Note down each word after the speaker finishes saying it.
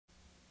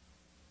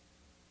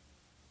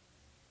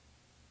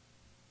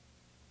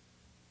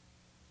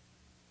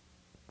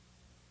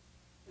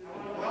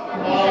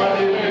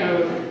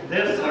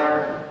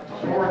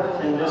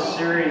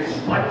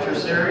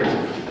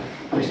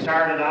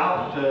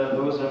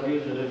of you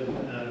that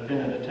have been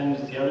in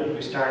attendance the others,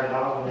 we started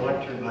out with a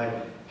lecture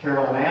by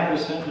Carolyn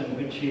Anderson in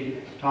which she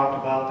talked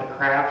about the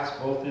crafts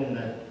both in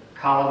the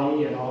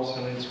colony and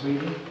also in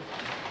Sweden.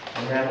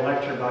 And we had a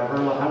lecture by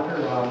Verla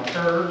Hunter on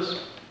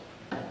herbs.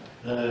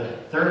 The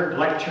third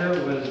lecture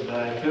was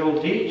by Phil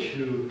Deach,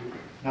 who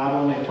not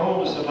only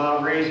told us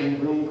about raising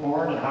broom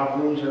corn and how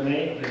brooms are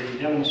made, but he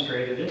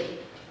demonstrated it.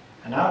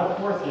 And now the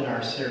fourth in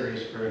our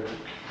series for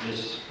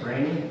this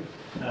spring.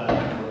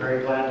 We're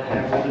very glad to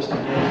have with us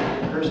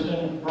today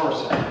Kerstin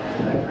Brorson.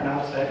 Did I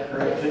pronounce that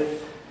correctly?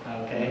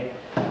 Okay.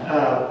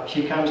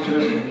 She comes to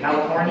us from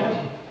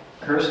California.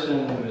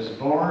 Kerstin was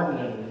born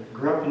and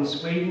grew up in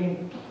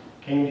Sweden,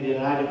 came to the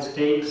United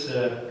States,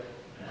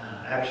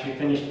 actually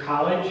finished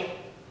college.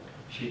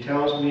 She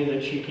tells me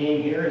that she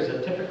came here as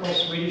a typical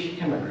Swedish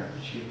immigrant.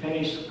 She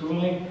finished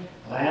schooling,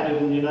 landed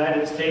in the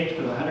United States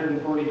with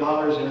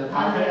 $140 in her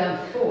pocket.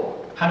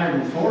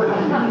 140.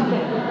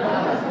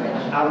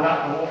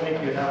 I won't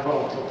make you that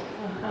old.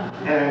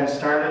 And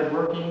started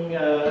working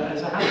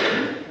as a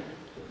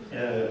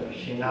housekeeper.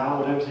 She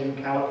now lives in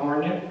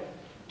California,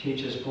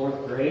 teaches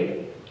 4th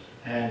grade,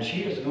 and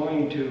she is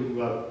going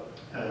to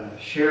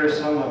share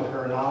some of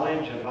her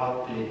knowledge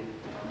about the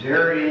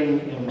dairying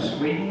in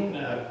Sweden.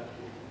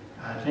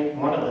 I think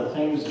one of the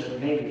things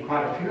that maybe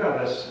quite a few of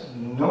us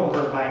know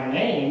her by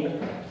name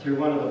through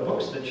one of the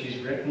books that she's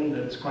written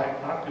that's quite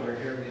popular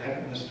here. We have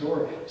it in the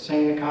store,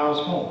 Sing the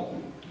Cows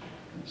Home.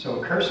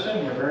 So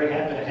Kerstin, we're very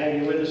happy to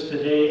have you with us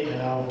today,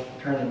 and I'll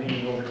turn the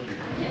meeting over to you.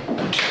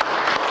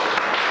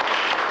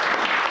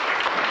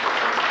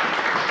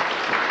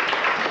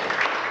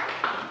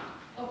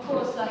 Of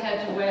course, I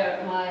had to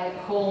wear my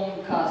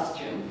home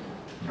costume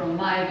from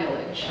my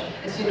village.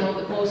 As you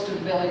know, most of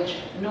the village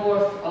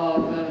north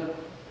of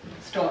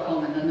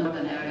Stockholm in the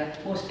northern area,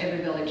 most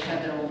every village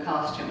have their own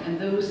costume, and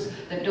those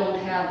that don't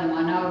have them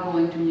are now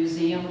going to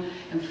museum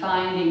and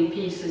finding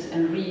pieces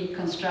and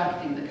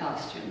reconstructing the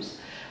costumes.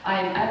 I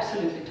am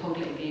absolutely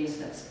totally against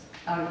that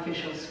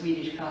artificial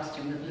Swedish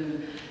costume, the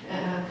blue,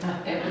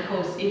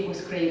 because it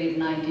was created in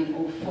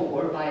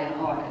 1904 by an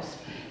artist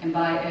and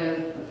by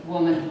a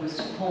woman who was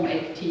a home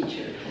ec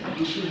teacher,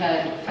 and she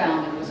had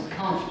found it was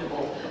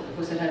comfortable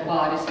because it had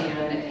bodice here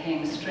and it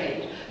hangs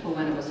straight for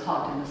when it was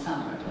hot in the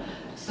summer.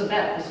 So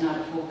that was not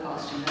a full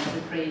costume, that's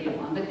a creative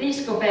one. But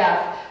these go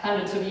back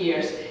hundreds of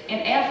years.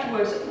 And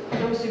afterwards,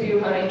 those of you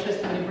who are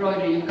interested in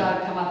embroidery, you've got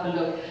to come up and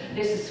look.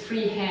 This is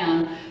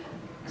freehand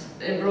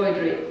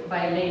embroidery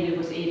by a lady who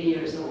was 80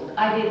 years old.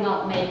 I did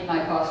not make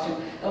my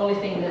costume. The only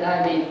thing that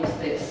I made was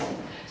this.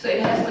 So it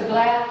has the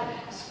black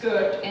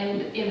skirt,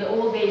 and in the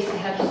old days they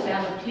had to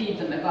stand and pleat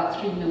them about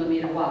 3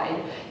 millimeters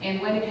wide.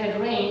 And when it had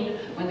rained,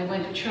 when they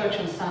went to church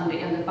on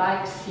Sunday and the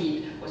bike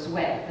seat was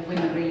wet, the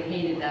women really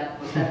hated that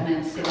because that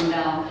meant sitting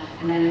down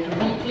and then to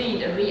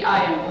re-pleat and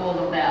re-iron all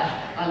of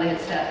that while they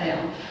had sat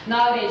down.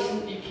 Nowadays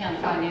you can't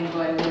find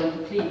anybody willing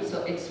to pleat,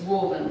 so it's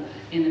woven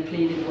in a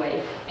pleated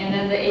way. And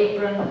then the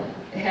apron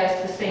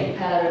has the same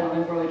pattern of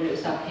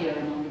embroideries up here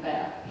and on the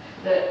back.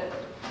 The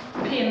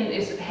pin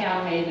is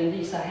handmade, and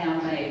these are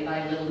handmade by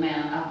a little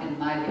man up in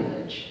my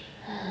village.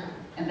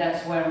 And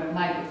that's where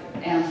my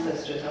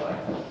ancestors are.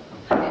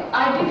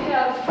 I do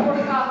have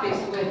 4 copies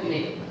with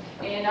me,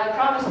 and I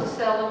promised to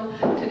sell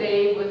them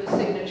today with the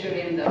signature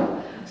in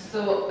them.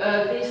 So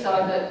these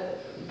are the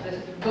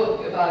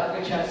book about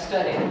which I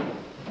studied.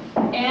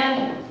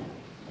 And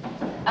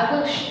I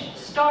will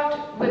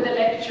start with the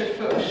lecture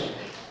first,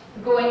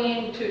 going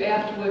into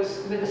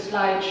afterwards with a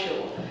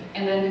slideshow,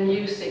 and then the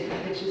music,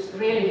 which is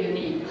really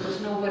unique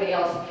because nobody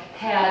else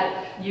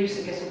had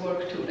music as a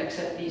work tool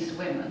except these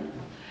women.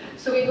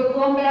 So we go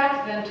going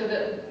back then to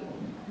the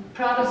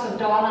province of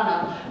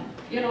Dalarna.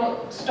 You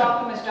know,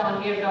 Stockholm is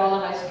down here,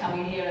 Dalarna is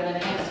coming here, and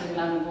then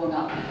Hälsingland going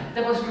up.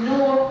 There was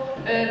no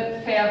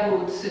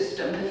fäbod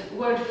system. The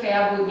word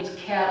fäbod means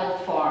cattle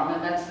farm,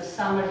 and that's the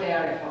summer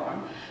dairy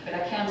farm. But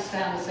I can't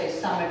stand to say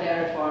summer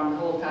dairy farm the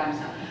whole time,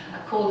 so I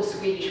call the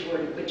Swedish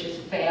word, which is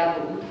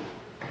fäbod.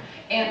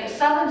 And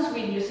southern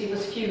Sweden, you see,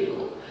 was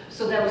feudal,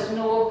 so there was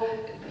no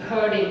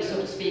herding,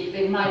 so to speak.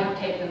 They might have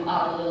taken them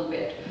out a little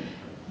bit.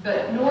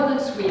 But northern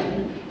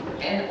Sweden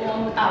and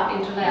on up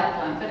into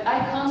Lapland. But I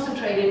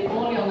concentrated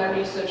only on my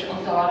research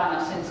on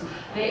Dalarna, since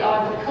they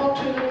are the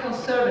culturally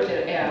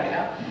conservative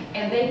area,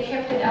 and they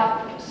kept it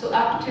up. So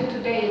up to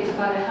today, it's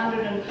about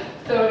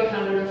 130,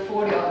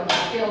 140 of them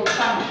still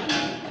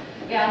functioning.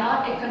 They are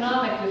not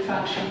economically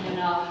functioning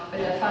now, but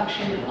they're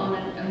functioning on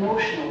an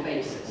emotional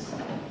basis.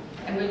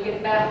 And we'll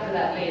get back to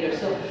that later.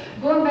 So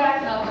going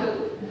back now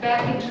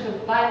back into the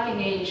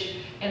Viking Age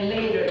and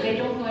later, they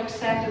don't know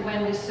exactly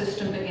when this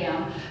system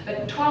began,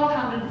 but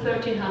 1200,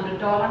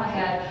 1300, Dalarna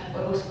had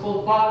what was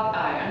called bog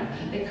iron.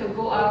 They could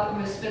go out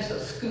with special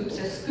scoops,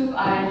 as scoop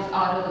irons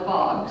out of the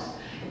bogs,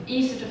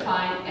 easy to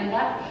find, and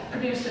that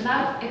produced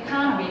enough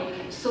economy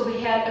so we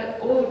had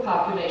an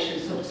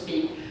overpopulation, so to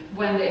speak,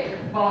 when the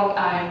bog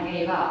iron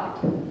gave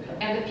out.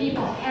 And the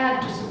people had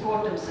to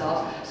support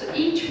themselves. So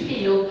each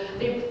field,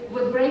 they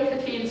would break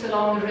the fields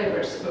along the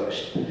rivers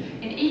first.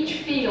 And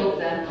each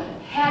field then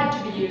had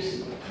to be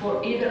used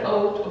for either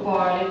oat or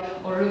barley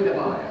or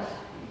rutabaga.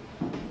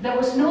 There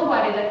was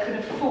nobody that could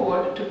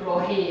afford to grow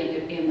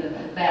hay in the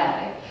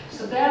valley.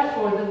 So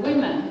therefore the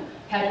women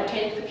had to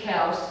take the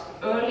cows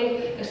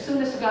early, as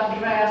soon as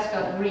grass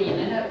got green,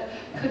 and it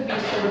could be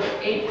sort of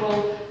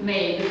April,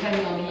 May,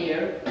 depending on the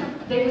year.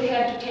 They would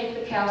have to take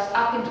the cows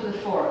up into the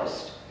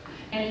forest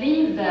and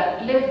live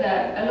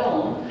there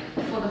alone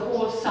for the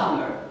whole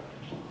summer.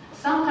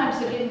 Sometimes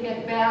they didn't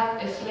get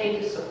back as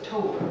late as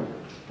October,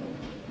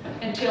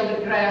 until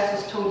the grass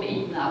was totally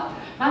eaten up.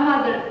 My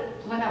mother,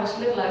 when I was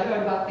little, I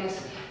heard about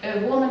this. A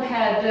woman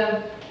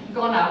had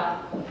gone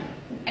up,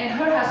 and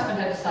her husband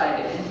had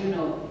decided, and you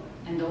know,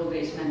 in the old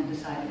days men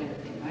decided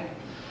everything,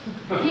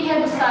 right? He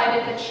had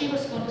decided that she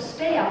was going to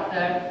stay up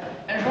there,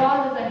 and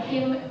rather than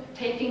him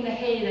taking the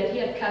hay that he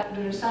had cut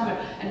during summer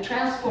and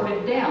transport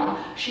it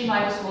down, she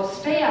might as well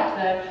stay up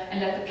there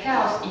and let the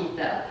cows eat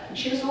that.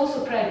 She was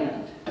also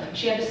pregnant.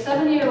 She had a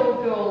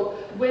 7-year-old girl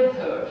with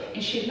her,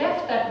 and she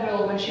left that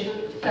girl when she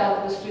felt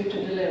it was due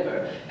to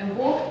deliver, and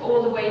walked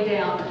all the way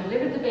down to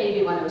deliver the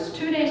baby when it was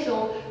 2 days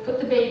old, put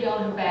the baby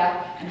on her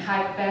back, and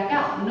hiked back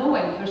up,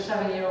 knowing her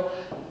 7-year-old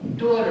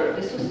daughter,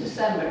 this was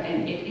December,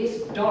 and it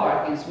is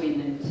dark in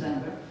Sweden in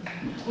December,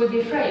 would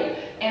be afraid.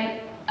 And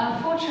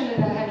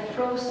unfortunately, I had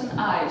frozen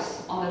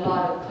ice on a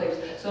lot of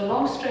cliffs, so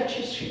long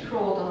stretches she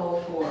crawled on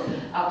all four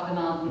up the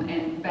mountain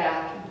and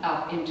back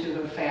up into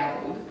her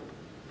firewood.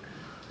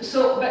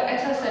 So, but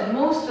as I said,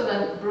 most of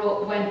them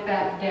went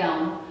back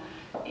down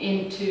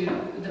into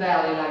the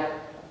valley like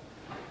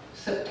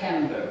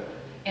September,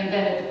 and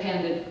then it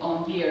depended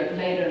on year.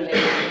 Later and later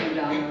it came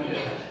down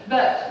earlier.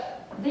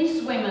 But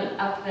these women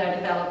up there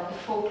developed a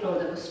folklore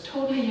that was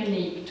totally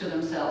unique to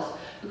themselves,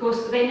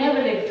 because they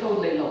never lived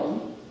totally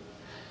alone.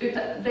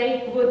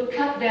 They would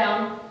cut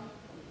down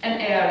an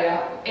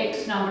area,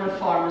 X number of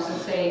farmers, and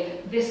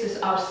say, this is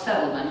our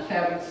settlement,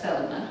 favorite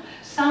settlement.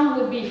 Some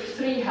would be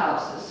 3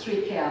 houses,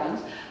 3 cabins.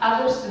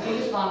 Others, the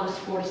biggest one was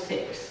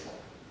 46.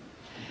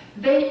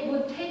 They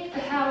would take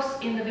the house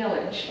in the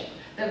village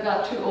that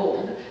got too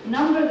old,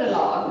 number the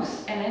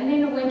logs, and then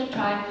in the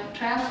wintertime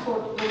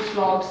transport those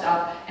logs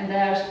up, and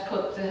there's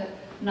put the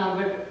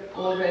number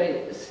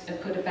already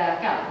and put it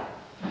back up.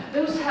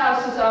 Those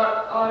houses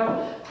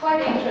are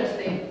quite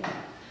interesting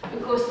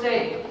because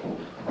they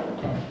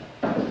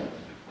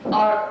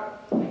are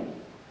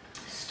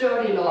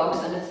sturdy logs,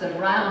 and it's a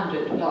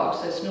rounded log,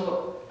 so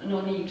there's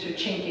no need to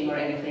chinking or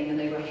anything, and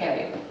they were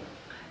heavy.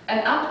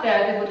 And up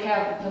there they would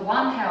have the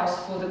one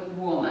house for the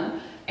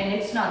woman, and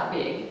it's not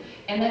big.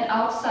 And then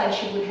outside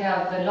she would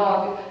have the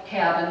log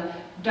cabin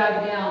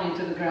dug down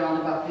into the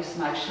ground about this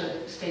much so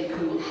it stayed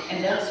cool.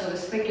 And that's for the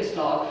thickest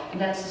log,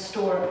 and that's the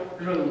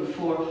storeroom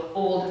for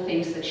all the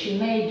things that she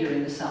made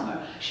during the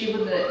summer. She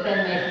would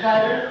then make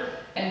butter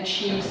and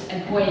cheese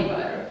and whey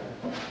butter.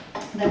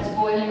 That's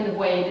boiling the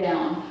whey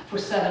down for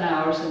 7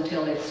 hours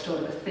until it's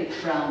sort of a thick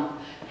brown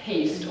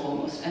paste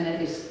almost, and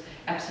that is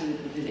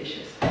absolutely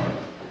delicious.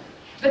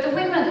 But the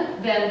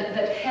women then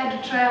that had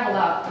to travel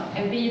up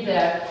and be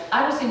there,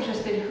 I was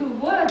interested in who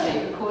were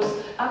they, because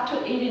up to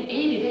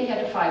 1880 they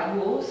had to fight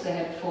wolves, they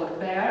had to fight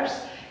bears,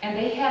 and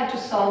they had to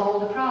solve all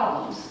the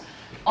problems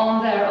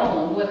on their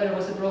own, whether it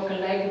was a broken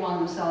leg on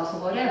themselves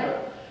or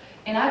whatever.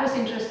 And I was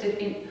interested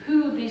in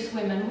who these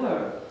women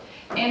were.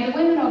 And the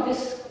women of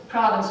this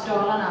province,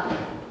 Dalarna,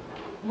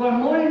 were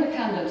more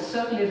independent,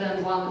 certainly,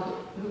 than one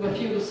who were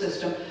feudal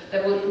system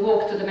that would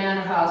walk to the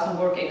manor house and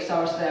work X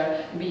hours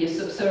there and be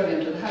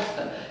subservient to the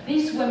husband.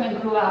 These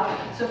women grew up,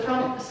 so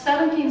from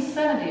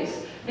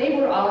 1770s, they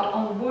were out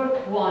on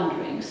work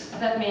wanderings.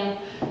 That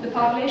meant the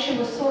population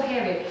was so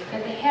heavy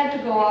that they had to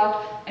go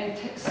out and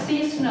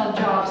seasonal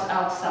jobs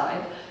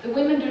outside. The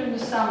women during the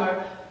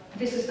summer,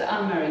 this is the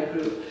unmarried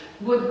group,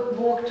 would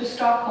walk to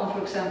Stockholm,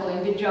 for example,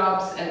 and did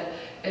jobs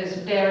as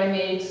dairy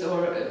maids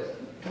or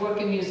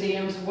work in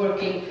museums,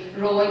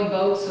 rowing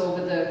boats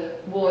over the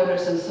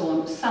waters and so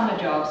on, summer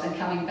jobs, and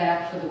coming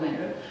back for the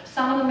winter.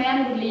 Some of the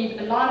men would leave,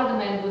 a lot of the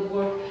men would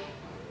work,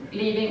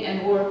 leaving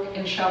and work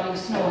and shoveling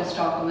snow in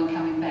Stockholm and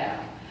coming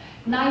back.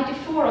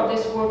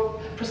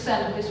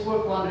 94% of this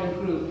work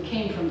wandering group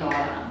came from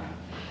Dalarna.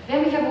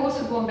 Then we have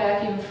also gone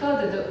back even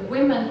further. The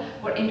women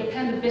were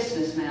independent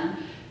businessmen,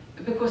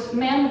 because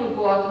men would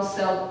go out and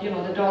sell,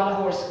 the dollar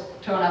horse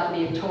turned out to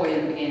be a toy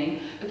in the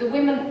beginning. But the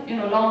women,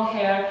 long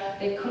hair,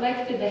 they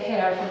collected the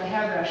hair from the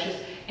hairbrushes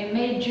and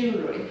made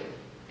jewelry.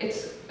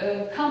 It's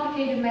a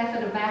complicated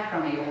method of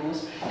macrame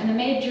almost, and they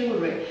made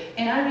jewelry.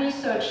 And I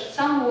researched,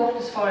 some walked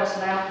as far as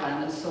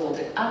Lapland and sold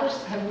it.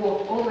 Others have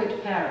walked all the way to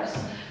Paris,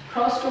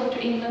 crossed over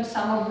to England,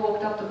 some have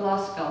walked up to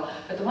Glasgow.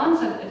 But the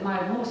ones I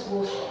admired most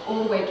walked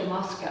all the way to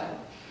Moscow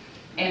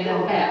and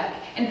then back.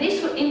 And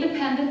these were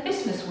independent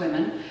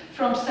businesswomen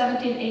from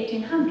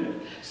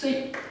 1800. So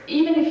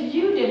even if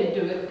you didn't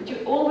do it,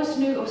 you always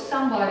knew of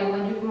somebody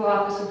when you grew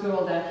up as a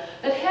girl there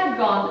that had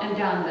gone and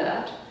done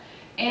that.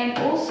 And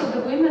also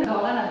the women in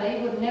Dalarna,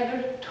 they were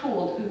never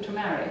told who to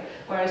marry,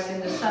 whereas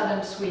in the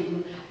southern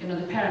Sweden,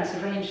 the parents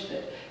arranged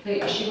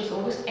it. She was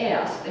always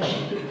asked, and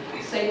she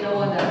could say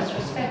no, and that was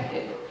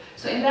respected.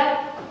 So in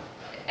that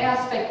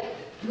aspect,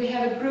 we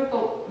have a group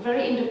of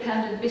very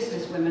independent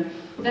businesswomen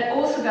that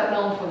also got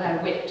known for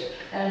their wit.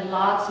 There are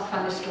lots of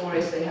funny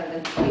stories. They have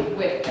the quick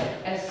wit,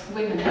 as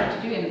women have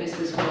to do in the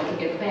business world, to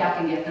get back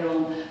and get their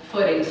own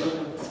footing, so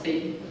to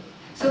speak.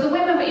 So the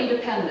women were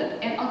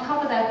independent, and on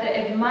top of that,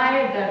 they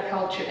admired their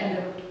culture and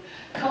they were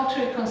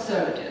culturally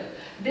conservative.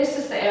 This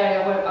is the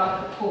area where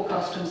art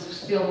costumes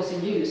still was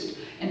in use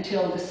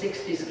until the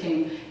 60s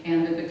came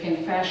and it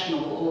became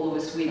fashionable all over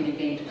Sweden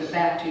again to go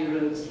back to your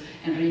roots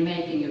and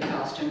remaking your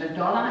costume. But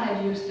Dalarna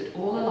had used it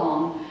all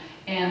along,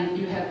 and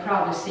you have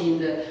probably seen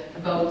the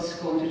boats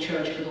going to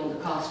church with all the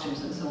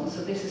costumes and so on.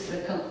 So this is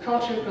the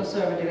culturally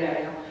conservative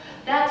area.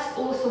 That's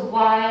also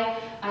why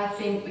I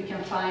think we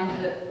can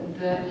find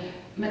the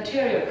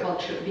material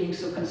culture being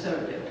so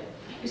conservative.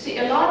 You see,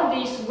 a lot of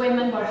these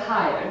women were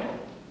hired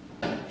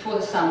for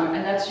the summer,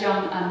 and that's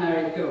young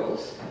unmarried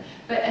girls.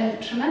 But a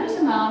tremendous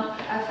amount,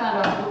 I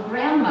found out, were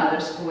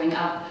grandmothers going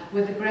up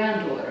with the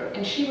granddaughter,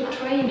 and she was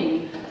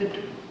training the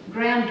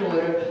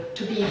granddaughter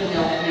to be the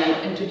milkmaid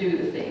and to do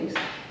the things.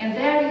 And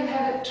there you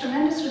have a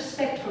tremendous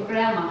respect for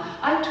grandma.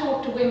 I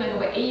talked to women who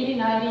were 80,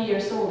 90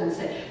 years old and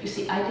said, you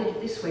see, I did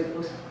it this way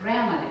because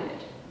grandma did it.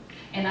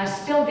 And I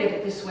still did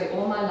it this way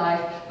all my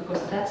life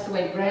because that's the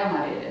way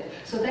grandma did it.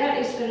 So there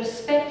is the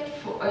respect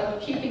for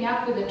keeping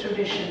up with the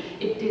tradition.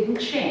 It didn't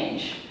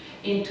change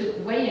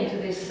way into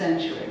this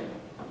century.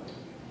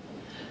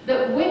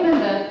 The women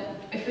then,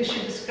 if we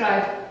should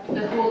describe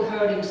the whole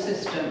herding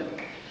system,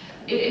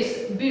 it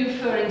is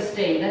buföring's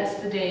day.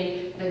 That's the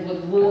day they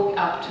would walk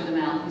up to the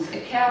mountains. A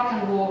cow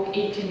can walk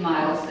 18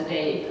 miles a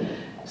day.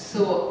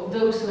 So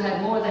those who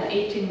had more than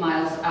 18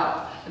 miles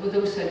up,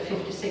 those who had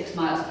 56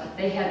 miles,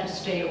 they had to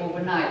stay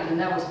overnight, and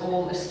that was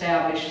all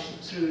established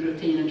through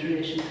routine and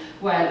tradition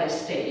where they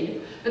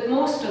stayed. But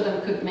most of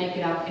them could make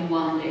it up in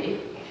one day.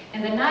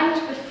 And the night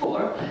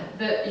before,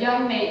 the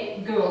young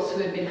girls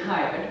who had been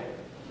hired,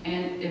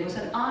 and it was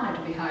an honor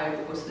to be hired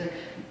because the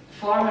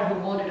farmer who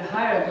wanted to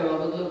hire a girl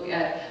would look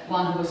at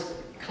one who was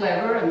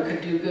clever and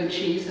could do good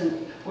cheese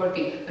and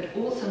working, but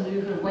also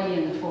knew her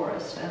way in the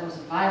forest. That was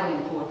vitally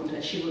important,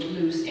 that she would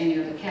lose any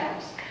of the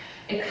cows.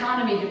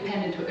 Economy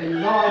depended to a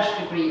large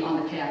degree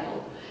on the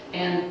cattle,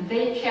 and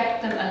they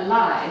kept them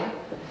alive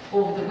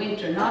over the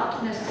winter,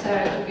 not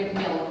necessarily to get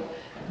milk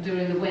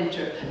during the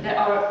winter. There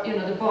are,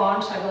 the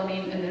barns,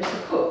 and there's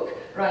a cook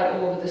right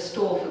over the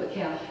stall for the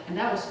cow, and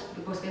that was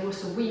because they were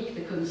so weak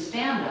they couldn't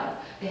stand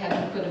up. They had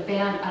to put a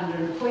band under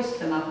and hoist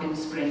them up in the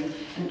spring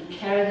and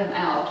carry them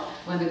out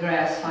when the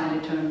grass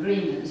finally turned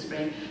green in the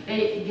spring.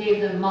 They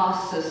gave them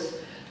mosses,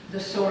 the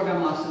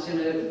sorghum mosses,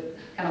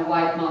 kind of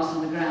white moss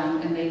on the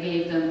ground, and they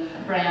gave them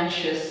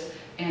branches,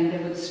 and they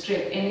would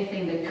strip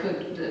anything they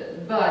could, the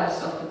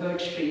buds of the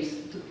birch trees,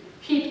 to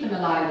keep them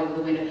alive over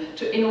the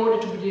winter, in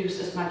order to produce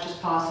as much as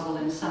possible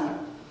in the summer.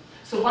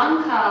 So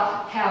one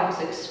cow was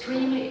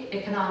extremely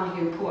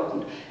economically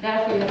important.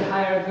 Therefore, you had to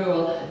hire a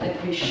girl that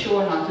would be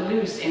sure not to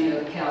lose any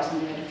of the cows,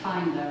 and they had to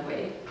find their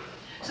way.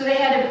 So they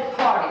had a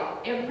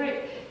party.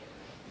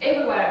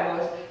 Everywhere I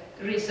was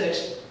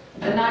researched,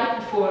 the night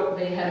before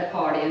they had a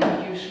party, and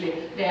they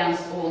usually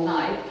danced all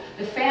night.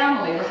 The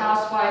family, the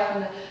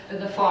housewife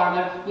and the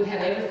farmer, would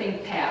have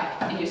everything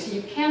packed. And you see,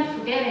 you can't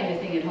forget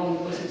anything at home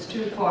because it's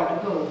too far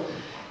to go.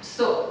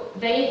 So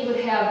they would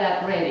have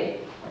that ready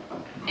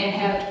and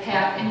have it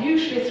packed, and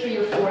usually 3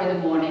 or 4 in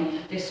the morning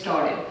they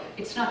started.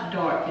 It's not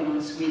dark,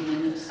 in Sweden.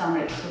 In the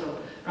summer it's sort of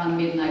around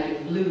midnight,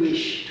 a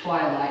bluish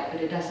twilight,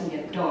 but it doesn't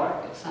get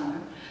dark in summer.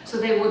 So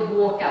they would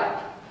walk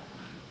up.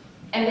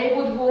 And they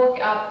would walk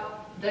up.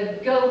 The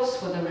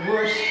goats were the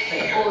worst,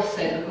 they all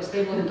said, because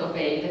they wouldn't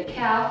obey. The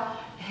cow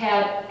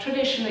had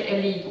traditionally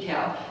a lead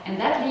cow, and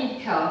that lead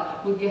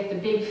cow would get the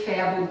big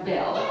fairwood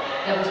bell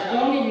that was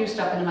only used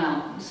up in the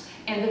mountains.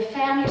 And the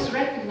families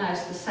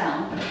recognized the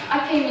sound.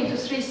 I came into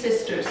 3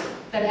 sisters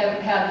that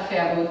had the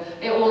fairwood.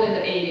 They're all in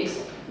their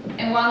 80s.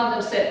 And one of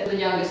them said to the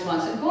youngest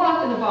one, said, go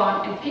out in the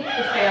barn and pick the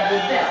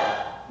fairwood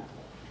bell.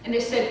 And they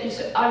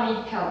said, our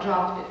lead cow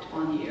dropped it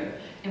one year,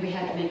 and we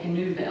had to make a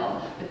new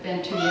bell. But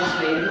then 2 years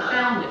later, we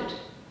found it.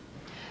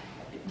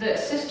 The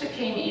sister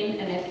came in,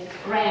 and it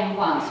rang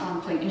once,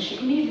 one cling, and she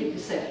immediately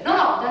said,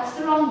 no, that's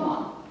the wrong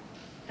one.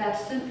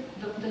 That's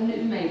the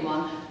new made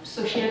one.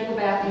 So she had to go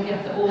back and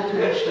get the old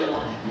original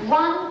one.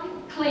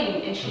 One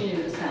cling, and she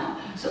knew the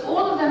sound. So all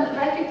of them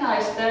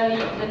recognized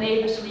the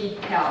neighbor's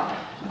lead cow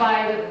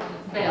by the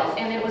bell,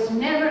 and it was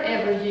never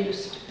ever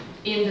used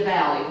in the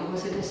valley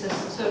because it is a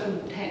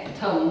certain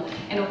tone,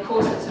 and of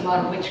course it's a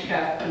lot of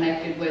witchcraft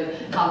connected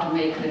with how to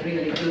make the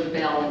really good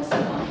bell and so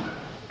on.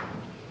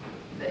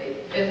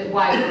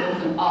 Why would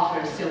often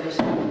offer a silver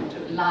spoon to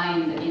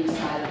line the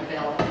inside of the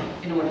bell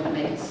in order to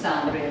make it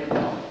sound really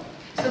well.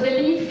 So the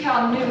lead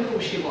cow knew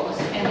who she was,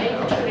 and they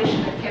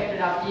traditionally kept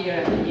it up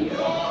year after year.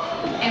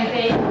 And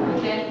they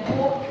would then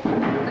walk,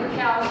 the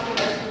cows, the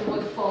rest of them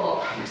would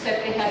follow,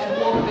 except they had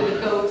to walk with the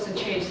goats and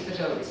chase the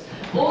goats.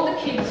 All the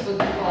kids would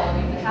be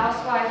following, the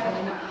housewife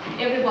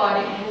and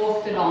everybody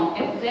walked along,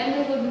 and then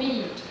they would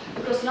meet,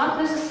 because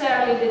not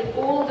necessarily did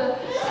all the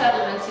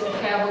settlements in the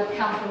fair would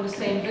come from the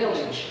same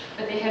village,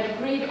 but they had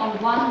agreed on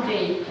one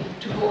day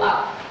to go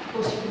up. Of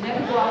course, you could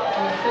never go up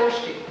on a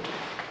Thursday,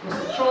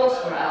 because the trolls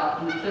were out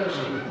on a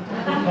Thursday.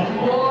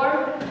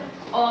 Or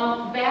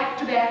on back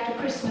to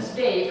Christmas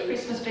Day. If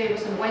Christmas Day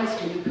was on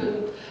Wednesday, you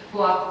couldn't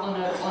go up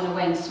on a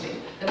Wednesday.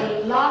 There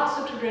were lots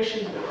of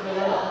traditions,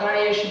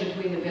 variation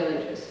between the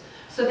villages.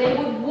 So they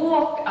would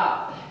walk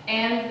up,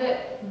 and the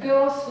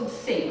girls would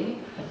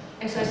sing.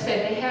 As I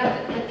said,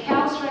 the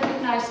cows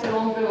recognized their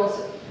own girls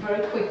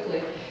very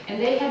quickly,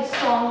 and they had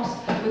songs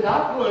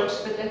without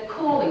words, but they're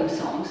calling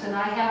songs, and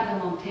I have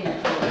them on tape.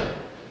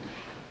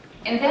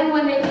 And then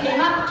when they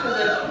came up to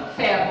the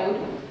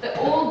fairwood, the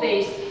old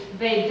days,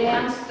 they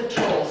danced the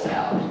trolls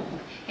out.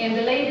 And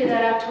the lady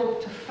that I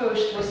talked to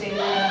first was in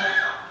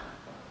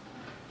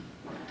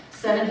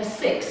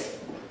 76.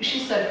 She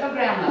said her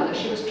grandmother,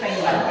 she was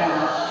trained by her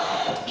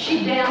grandmother,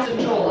 she danced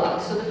the troll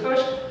out. So the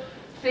first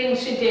thing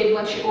she did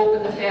when she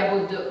opened the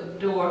fairwood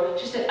door,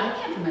 she said, I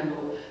can't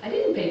remember, I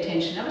didn't pay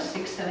attention, I was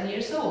 6, 7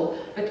 years old,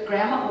 but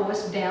Grandma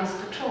always danced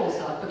the trolls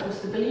out, because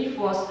the belief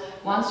was,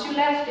 once you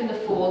left in the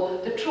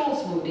fall, the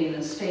trolls moved in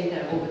and stayed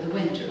there over the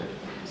winter.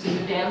 So you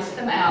danced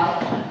them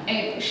out,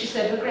 and she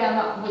said her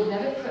grandma would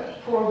never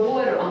pour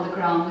water on the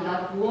ground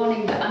without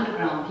warning the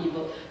underground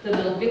people, the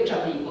little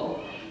Vitra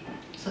people.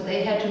 So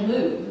they had to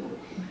move,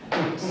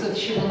 so that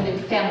she wouldn't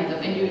offend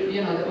them. And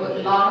you know, there were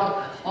a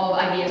lot of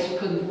ideas you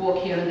couldn't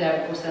walk here and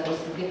there, because that was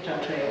the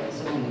Vitra trail and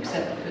so on,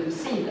 except you couldn't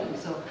see them.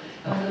 So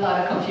there was a lot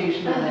of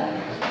confusion on that.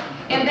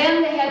 And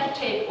then they had to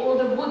take all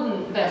the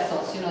wooden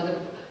vessels, you know, the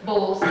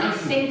bowls, and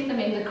sink them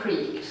in the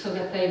creek so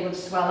that they would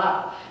swell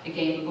up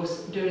again,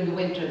 because during the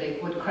winter they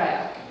would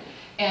crack.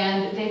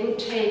 And they would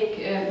take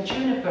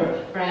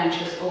juniper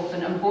branches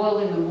often and boil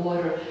them in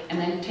water, and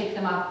then take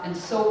them up and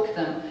soak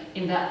them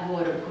in that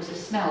water, because it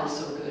smelled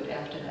so good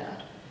after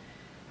that.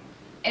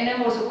 And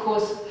then was, of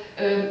course,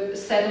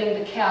 settling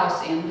the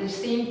cows in. They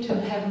seemed to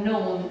have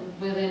known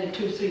within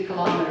 2-3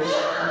 kilometers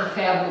of the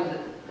fairwood,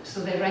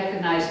 so they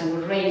recognized and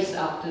would race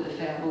up to the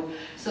fairwood.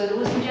 So it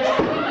wasn't just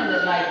the women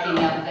that liked being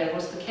up there, it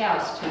was the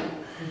cows too.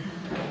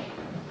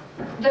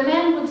 The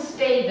men would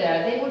stay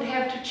there. They would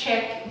have to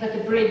check that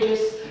the bridges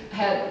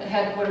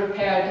were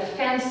repaired, the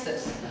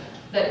fences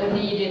that were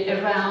needed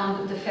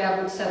around the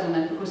fairwood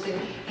settlement, because they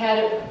had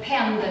a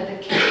pen that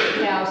they kept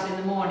the cows in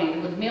the morning. They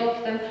would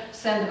milk them,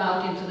 send them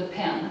out into the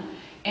pen.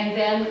 And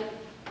then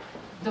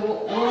the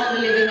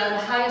woman living on the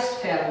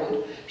highest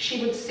fairwood,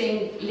 she would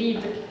sing,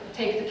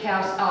 take the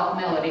cows out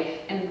melody,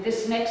 and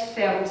this next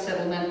fairwood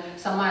settlement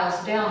some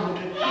miles down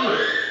would repeat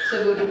it.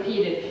 So it would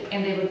repeat it,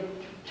 and they would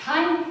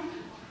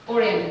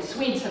time-oriented.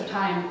 Swedes have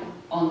time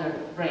on their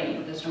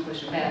brain. There's no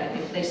question about it.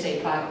 If they say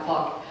 5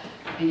 o'clock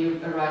and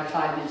you arrive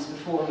 5 minutes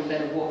before, you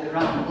better walk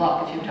around the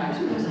block a few times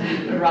because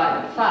you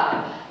arrive at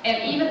 5.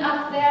 And even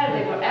up there,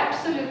 they were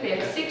absolutely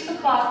at 6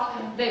 o'clock.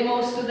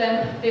 Most of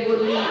them, they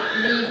would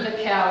leave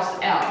the cows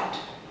out.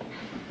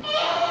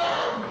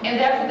 And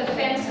therefore the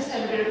fences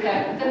had to be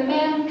repaired. The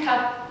men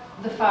cut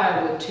the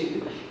firewood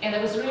too, and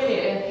it was really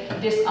a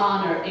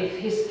dishonor if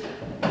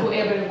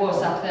whoever it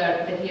was up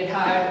there that he had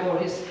hired, or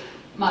his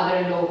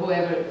mother-in-law,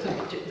 whoever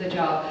took the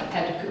job,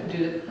 had to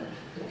do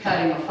the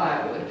cutting of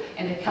firewood.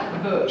 And they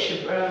cut birch.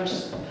 It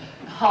burns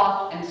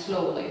hot and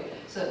slowly.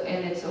 So,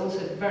 and it's also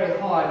very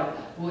hard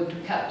wood to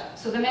cut.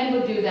 So the men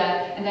would do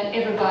that, and then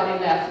everybody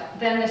left.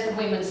 Then the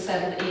women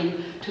settled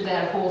in to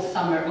their whole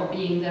summer of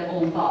being their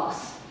own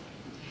boss.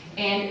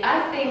 And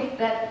I think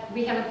that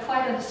we haven't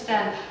quite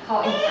understand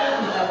how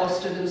important that was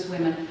to those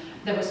women.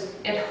 There was,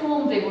 at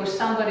home they were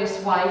somebody's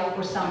wife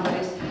or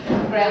somebody's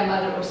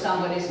grandmother or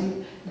somebody's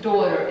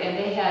daughter, and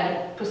they had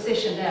a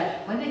position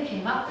there. When they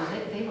came up,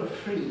 they were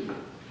free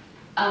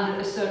under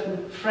a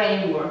certain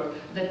framework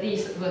that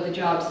these were the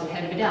jobs that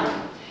had to be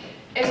done.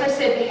 As I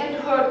said, they had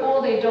to herd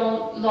all day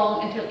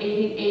long until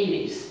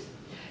 1880s,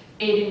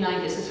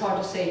 1890s, it's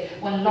hard to say,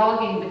 when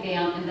logging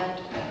began, and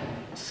that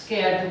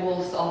scared the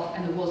wolves off,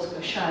 and the wolves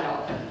were shut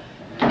off.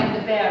 And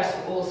the bears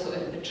were also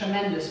a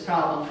tremendous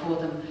problem for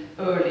them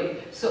early.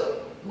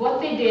 So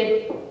what they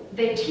did,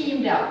 they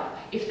teamed up.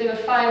 If there were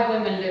 5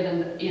 women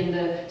living in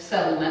the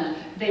settlement,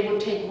 they would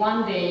take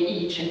 1 day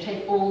each and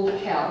take all the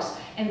cows.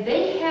 And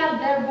they had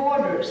their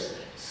borders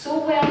so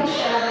well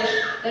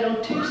established that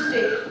on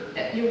Tuesday,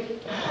 you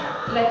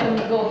let them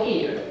go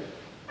here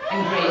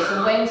and graze,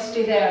 on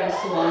Wednesday there and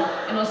so on.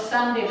 And on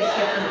Sunday, they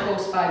kept them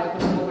close by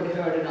because nobody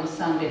heard it on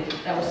Sunday.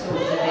 That was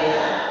sort of the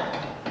day.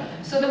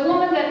 So the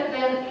woman that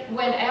then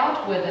went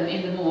out with them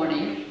in the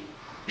morning,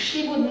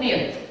 she would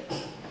knit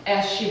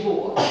as she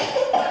walked.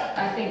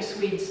 I think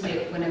Swedes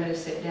knit whenever they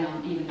sit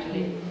down, even to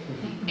live.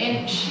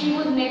 And she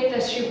would knit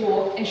as she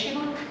walked, and she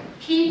would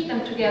keep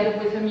them together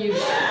with her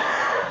music.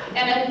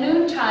 And at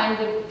noontime,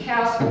 the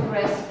cows would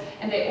rest,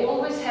 and they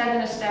always had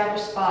an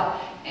established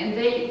spot, and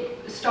they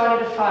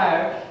started a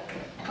fire,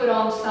 put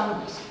on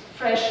some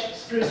fresh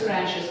spruce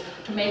branches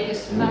to to make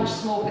as much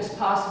smoke as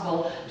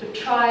possible to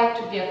try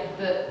to get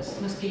the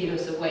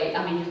mosquitoes away.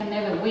 I mean, you can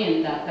never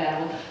win that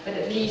battle, but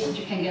at least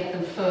you can get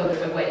them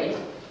further away.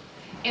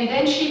 And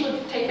then she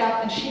would take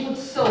up and she would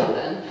sew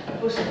then,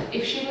 because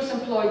if she was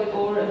employed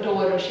or a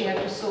daughter, she had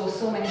to sew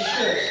so many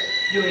shirts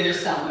during the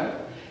summer.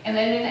 And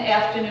then in the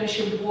afternoon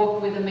she would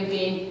walk with them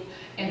again,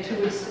 and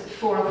towards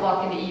 4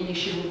 o'clock in the evening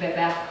she would be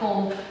back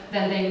home.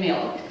 Then they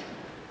milked.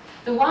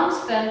 The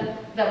ones then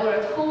that were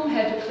at home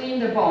had to clean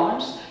their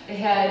barns. They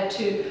had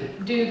to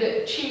do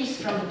the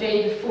cheese from the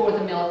day before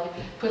the milk,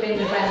 put in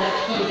the rennet,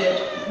 heat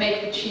it,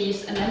 make the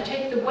cheese, and then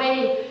take the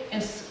whey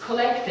and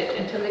collect it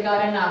until they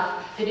got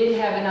enough. They didn't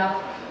have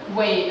enough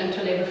whey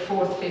until every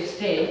 4th, 5th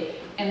day,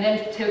 and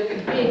then took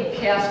a big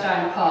cast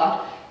iron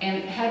pot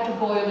and had to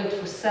boil it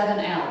for 7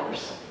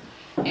 hours.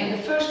 And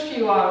the first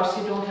few hours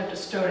you don't have to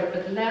stir it,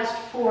 but the last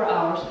 4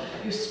 hours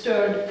you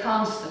stirred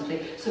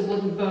constantly so it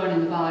wouldn't burn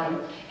in the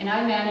bottom. And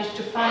I managed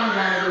to find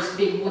one of those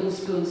big wooden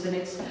spoons, and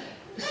it's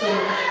sort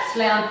of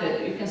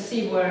slanted. You can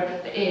see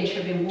where the edge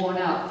had been worn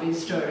out from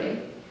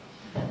stirring.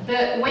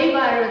 The whey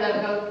biter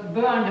that got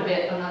burned a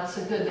bit, or not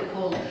so good, they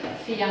called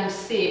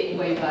fiancé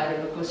whey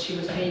biter, because she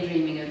was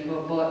daydreaming of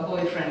her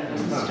boyfriend who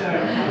wasn't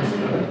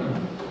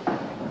stirring.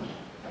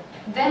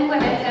 Then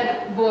when it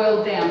had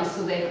boiled down,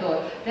 so they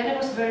thought, then it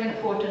was very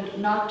important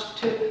not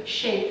to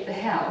shake the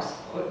house,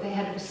 or they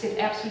had to sit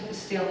absolutely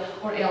still,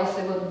 or else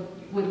they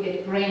would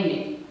get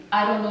grainy.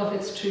 I don't know if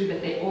it's true,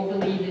 but they all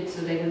believed it,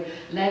 so they would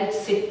let it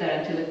sit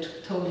there until it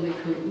totally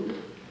cooled.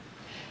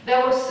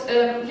 There was,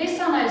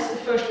 Lisanna is the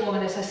first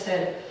woman, as I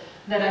said,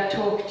 that I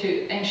talked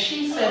to, and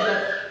she said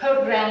that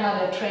her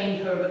grandmother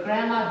trained her, but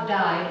grandma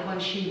died when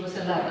she was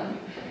 11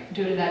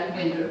 during that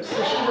winter.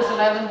 So she was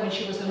 11 when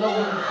she was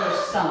alone the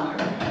first summer.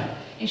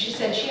 And she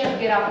said she had to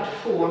get up at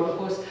 4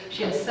 because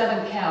she had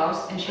 7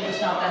 cows and she was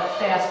not that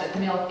fast at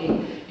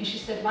milking. And she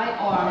said, my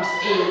arms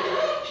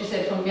ached, she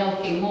said, from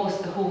milking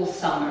most the whole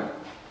summer.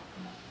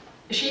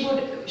 She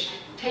would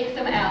take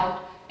them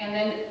out, and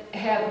then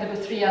there were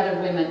 3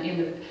 other women in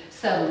the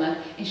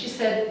settlement, and she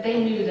said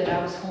they knew that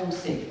I was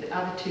homesick. The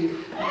other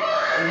 2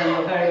 of them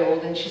were very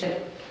old, and she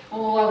said,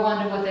 oh, I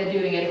wonder what they're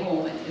doing at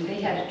home. And they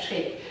had a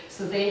trick.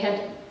 So they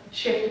had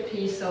chipped a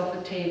piece off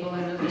the table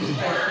and it was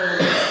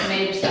special,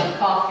 made some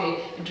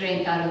coffee, a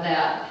drink out of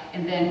that,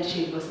 and then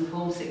she wasn't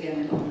homesick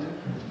any longer.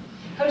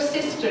 Her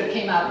sister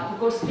came up,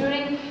 because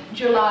during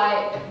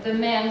July the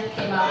men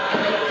came up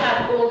and they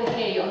cut all the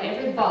hay on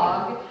every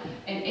bog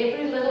and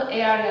every little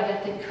area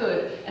that they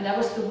could, and that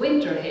was the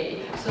winter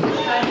hay. So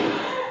they kind of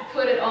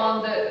put it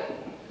on the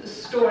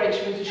storage,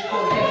 which is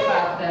called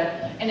heffak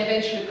there, and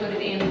eventually put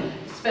it in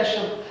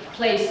special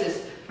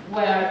places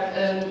where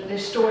they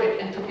stored it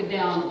and took it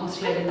down on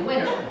sled in the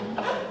winter.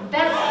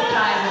 That's the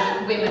time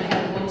when the women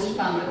had the most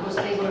fun, because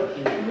they were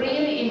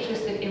really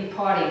interested in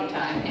partying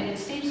time, and it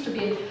seems to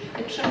be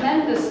a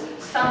tremendous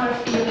summer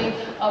feeling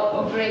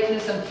of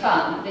greatness and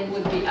fun. They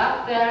would be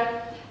up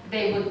there,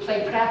 they would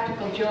play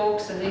practical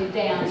jokes, and they'd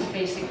dance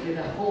basically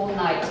the whole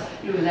night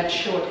during that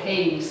short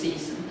haying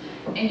season.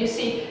 And you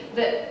see,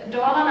 the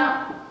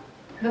Dalarna,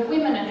 the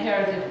women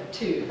inherited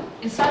too.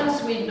 In southern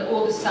Sweden, the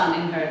oldest son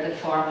inherited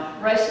farm.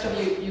 The rest of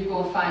you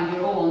go and find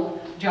your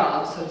own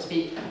job, so to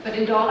speak. But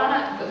in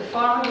Dalarna, the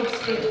farmer would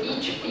split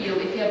each field,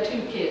 if he had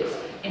 2 kids,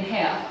 in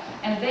half.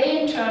 And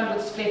they in turn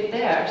would split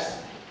theirs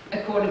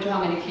according to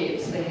how many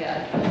kids they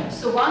had.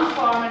 So one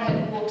farmer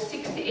had to walk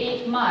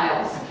 68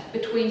 miles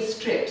between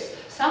strips.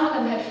 Some of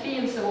them had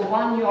fields that were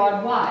 1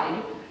 yard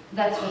wide.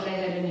 That's what they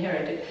had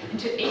inherited.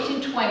 Until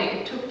 1820,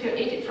 it took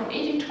from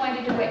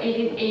 1820 to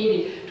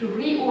 1880 to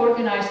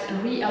reorganize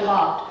and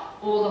reallot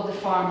all of the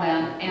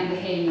farmland and the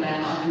haying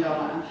land of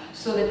Dalarna,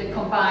 so that they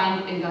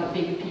combined and got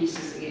bigger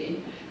pieces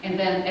again. And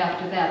then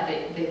after that,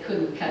 they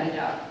couldn't cut it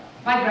up.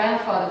 My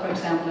grandfather, for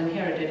example,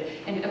 inherited,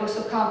 and it was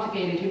so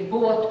complicated. He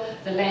bought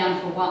the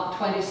land for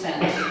 20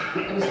 cents.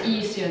 It was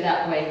easier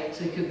that way,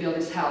 so he could build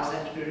his house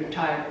after he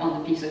retired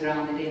on the piece of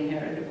ground that he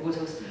inherited, because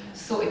it was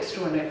so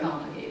extraordinarily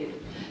complicated.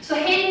 So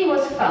haying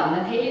was fun,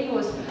 and haying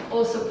was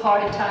also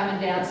party time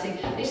and dancing.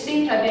 They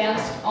seemed to have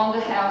danced on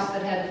the house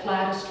that had the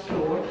flattest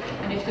floor,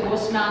 and if there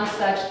was none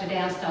such, they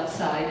danced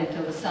outside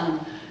until the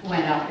sun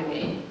went up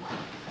again.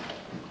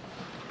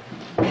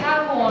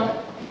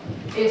 Carhorn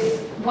is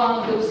one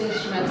of those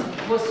instruments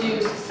was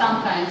used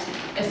sometimes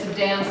as a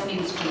dance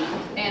instrument.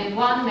 And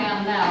one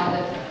man now,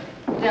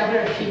 there are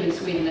very few in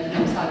Sweden that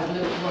knows how to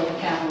blow the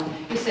carhorn.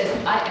 He says,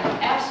 I am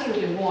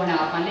absolutely worn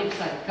out. My lips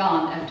are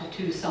gone after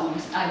 2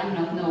 songs. I do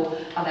not know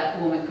how that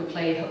woman could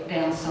play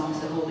dance songs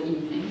the whole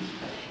evening.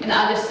 And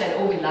others said,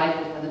 oh, we liked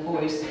it when the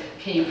boys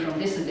came from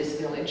this and this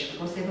village,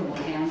 because they were more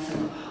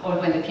handsome. Or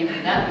when they came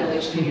from that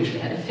village, they usually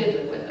had a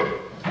fiddler with them.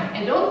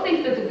 And don't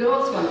think that the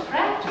girls weren't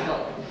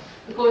practical,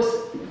 because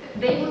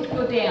they would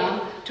go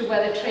down to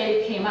where the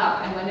trade came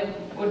up, and when they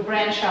would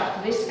branch up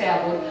to this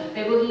firewood,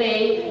 they would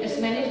lay as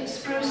many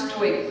spruce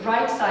twigs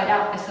right side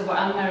up as there were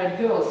unmarried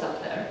girls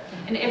up there.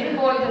 And every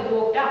boy that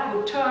walked up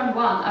would turn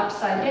one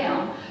upside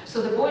down.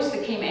 So the boys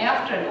that came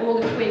after, and all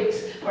the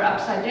twigs were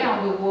upside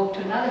down, would walk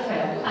to another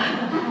firewood.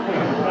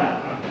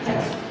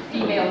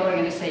 female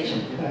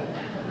organization.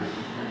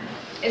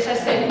 As I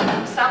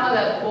said, some of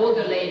the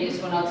older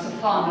ladies were not so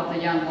fond of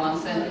the young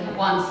ones, and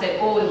one said,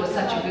 oh, it was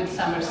such a good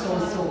summer,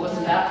 so-and-so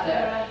wasn't up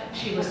there.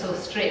 She was so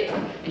strict,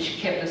 and she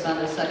kept us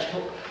under such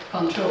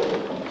control.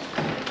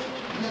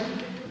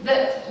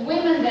 The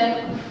women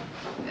then,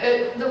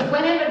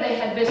 whenever they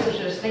had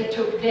visitors, they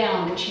took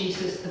down the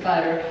cheeses, the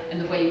butter, and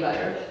the whey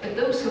butter. But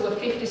those who were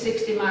 50,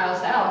 60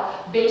 miles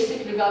out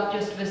basically got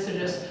just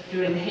visitors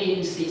during the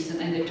haying season,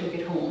 and they took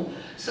it home.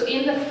 So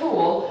in the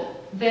fall,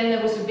 then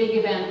there was a big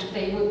event.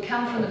 They would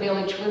come from the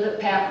village with the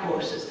pack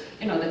horses.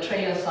 You know, the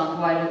trails aren't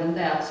wider than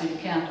that, so you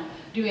can't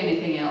do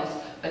anything else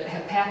but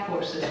have pack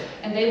horses.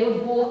 And they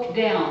would walk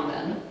down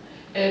then.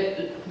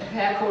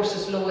 Pack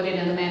horses loaded,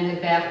 and the men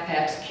had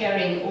backpacks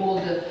carrying all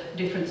the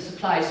different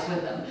supplies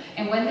with them.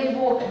 And when they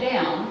walked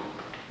down,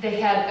 they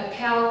had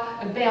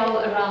a bell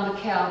around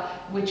the cow,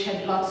 which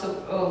had lots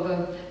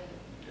of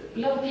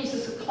little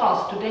pieces of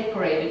cloth to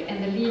decorate it,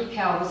 and the lead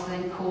cow was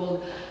then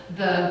called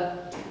the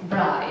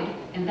bride,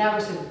 and that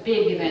was a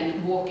big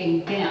event,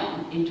 walking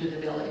down into the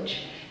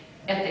village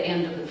at the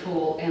end of the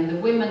fall. And the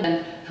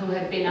women who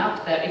had been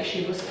up there, if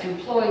she was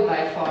employed by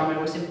a farmer,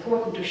 it was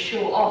important to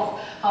show off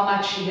how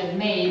much she had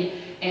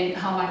made and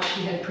how much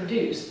she had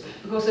produced,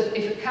 because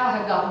if a cow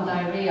had gotten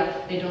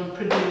diarrhea, they don't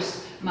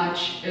produce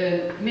much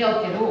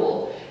milk at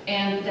all.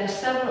 And there are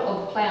several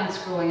of the plants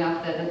growing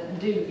up there that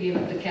do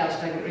give the cows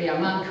diarrhea.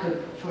 One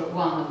could, for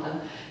one of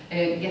them,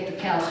 get the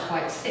cows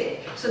quite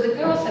sick. So the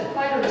girls had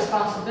quite a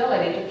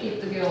responsibility to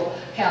keep the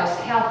cows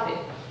healthy.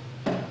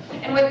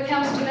 And when it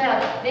comes to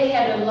that, they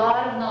had a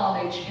lot of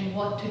knowledge in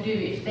what to do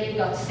if they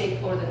got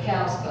sick or the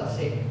cows got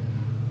sick.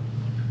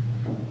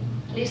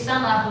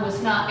 Lisanna, who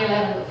was now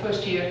 11 the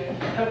first year,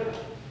 her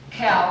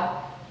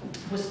cow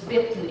was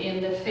bitten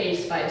in the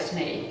face by a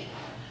snake.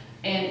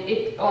 And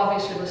it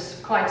obviously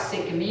was quite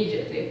sick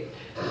immediately.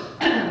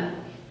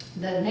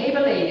 The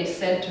neighbor lady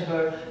said to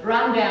her,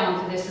 run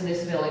down to this and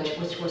this village,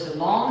 which was a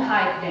long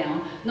hike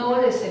down.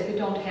 No, they said, we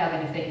don't have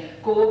anything.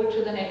 Go over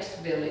to the next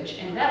village.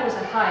 And that was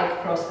a hike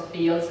across the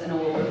fields and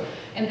over.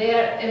 And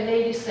there a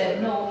lady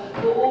said, no,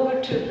 go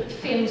over to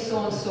Finn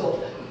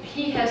so-and-so.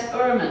 He has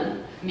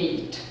ermine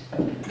meat,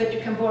 but you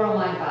can borrow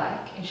my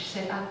bike. And she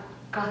said, I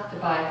got the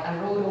bike. I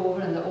rode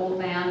over, and the old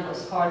man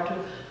was hard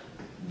to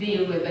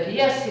deal with, but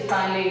yes, he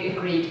finally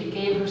agreed. He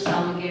gave her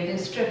some and gave the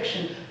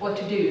instruction what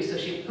to do. So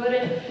she put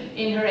it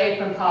in her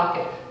apron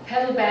pocket,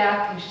 pedaled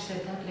back, and she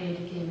said, that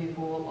lady gave me a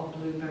bowl of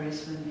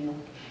blueberries with milk.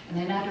 And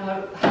then after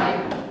her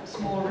high,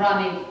 small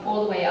running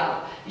all the way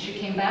up, and she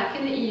came back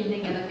in the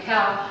evening, and the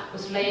cow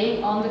was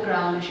laying on the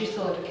ground, and she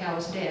thought the cow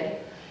was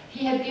dead.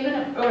 He had given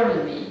her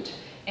ermine meat,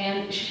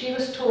 and she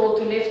was told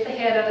to lift the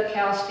head of the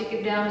cow, stick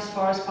it down as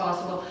far as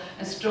possible,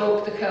 and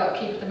stroke the cow,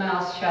 keep the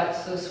mouth shut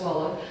so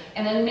swallowed,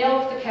 and then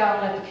milk the cow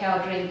and let the cow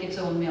drink its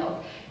own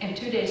milk. And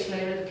 2 days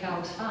later, the cow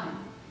was fine.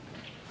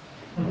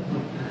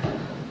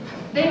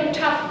 They were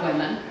tough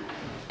women.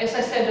 As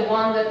I said, the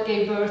one that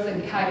gave birth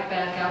and hiked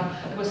back up,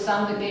 there was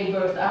some that gave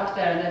birth up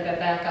there and then got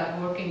back up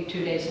working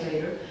 2 days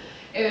later.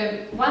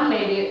 One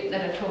lady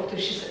that I talked to,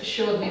 she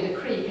showed me the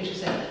creek, and she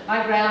said,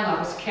 my grandma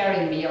was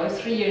carrying me. I was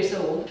 3 years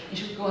old, and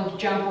she was going to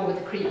jump over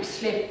the creek,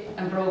 slipped,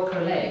 and broke her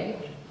leg.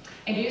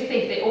 And do you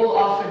think they all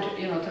offered,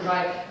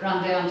 to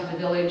run down to the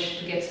village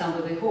to get some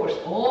of the horse?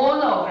 Oh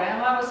no,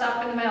 Grandma was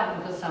up in the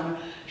mountain for the summer.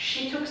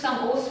 She took some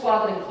old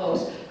swaddling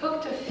clothes,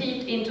 hooked her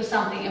feet into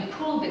something, and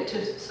pulled it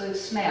so it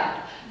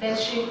snapped. Then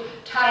she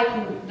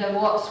tightened the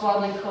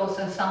swaddling clothes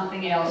and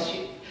something else,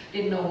 she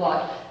didn't know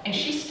what. And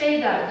she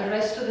stayed there the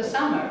rest of the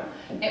summer.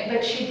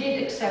 But she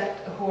did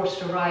accept a horse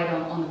to ride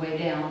on the way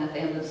down at the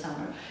end of the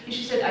summer. And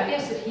she said, I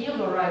guess it healed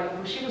all right,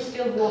 but she was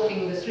still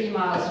walking the 3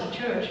 miles to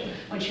church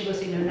when she was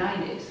in her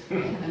 90s.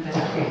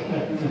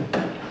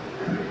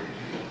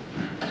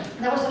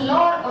 There was a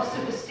lot of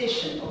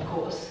superstition, of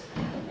course.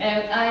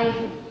 And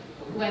I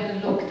went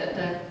and looked at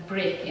the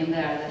brick in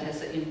there that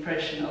has an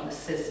impression of the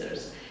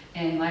scissors.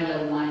 And my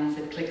little mind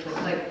said, click, click,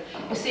 click.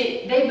 You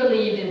see, they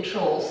believed in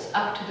trolls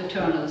up to the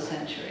turn of the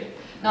century.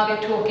 Now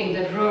they're talking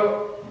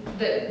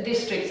the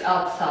districts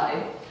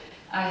outside.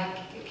 I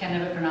can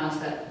never pronounce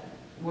that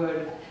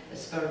word.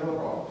 It's very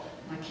rural.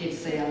 My kids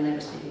say I'll never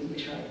speak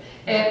English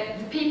right.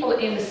 The people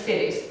in the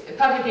cities,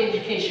 public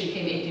education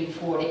came in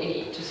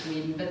 1848 to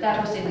Sweden, but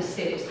that was in the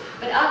cities.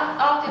 But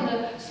out in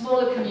the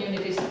smaller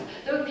communities,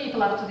 there were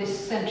people up to this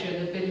century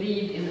that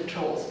believed in the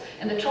trolls.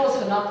 And the trolls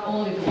were not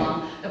only the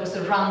one, there was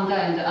the Randa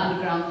and the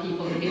underground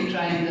people, the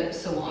Mitra and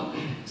so on.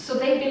 So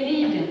they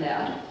believed in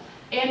that.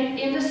 And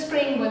in the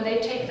spring, when they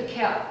take the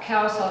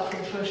cows out for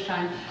the first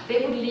time, they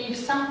would leave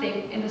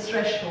something in the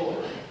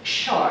threshold,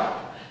 sharp,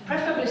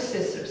 preferably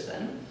scissors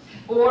then,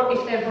 or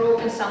if they'd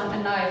broken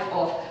a knife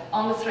off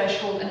on the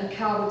threshold, and the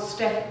cow would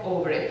step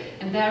over it,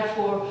 and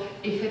therefore,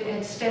 if it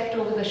had stepped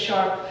over the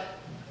sharp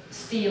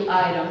steel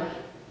item,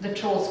 the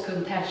trolls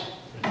couldn't touch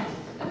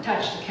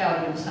the cow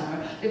during the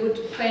summer. They would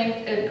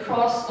paint a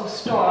cross of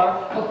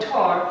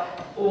tar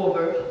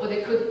over, or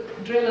they could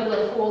drill a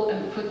little hole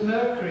and put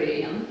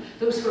mercury in.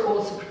 Those were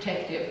also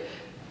protective.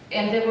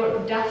 And there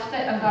were Daphne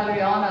and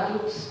Valeriana,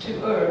 those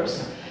two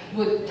herbs,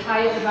 would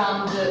tie it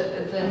around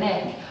the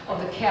neck of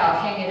the cow,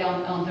 hang it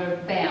on her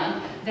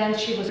band. Then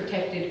she was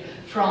protected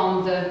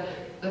from the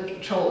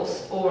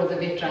trolls or the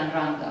Vitra and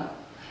Randa,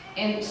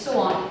 and so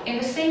on. And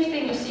the same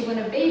thing you see when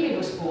a baby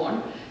was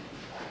born,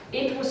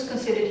 it was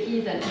considered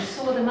heathen, and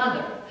so the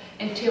mother,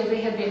 until the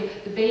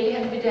baby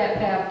had been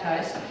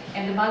baptized,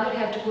 and the mother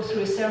had to go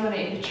through a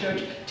ceremony in the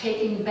church,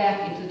 taking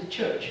back into the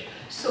church.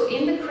 So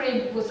in the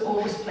crib was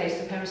always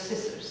placed a pair of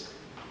scissors,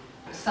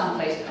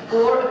 someplace,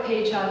 or a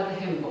page out of the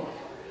hymn book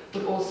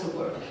would also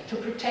work, to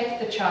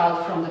protect the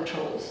child from the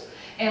trolls.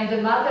 And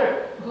the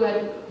mother, who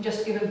had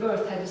just given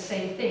birth, had the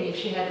same thing if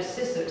she had the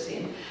scissors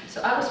in.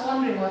 So I was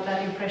wondering what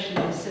that impression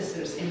of the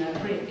scissors in a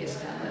crib is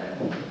down there.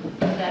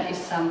 That is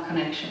some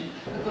connection,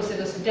 because it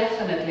was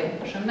definitely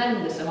a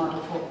tremendous amount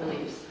of folk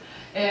beliefs.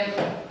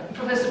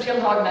 Professor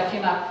Tillhagen that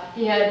came up,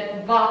 he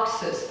had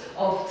boxes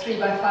of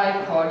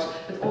 3x5 cards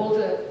with all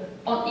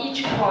on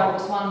each card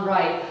was one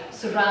rite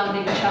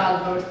surrounding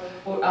childbirth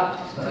or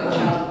up to a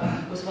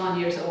child was 1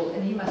 year old,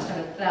 and he must have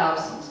had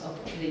thousands of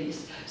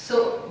these.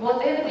 So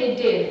whatever they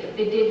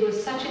did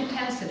with such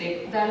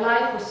intensity, their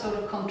life was sort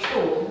of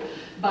controlled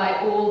by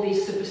all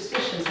these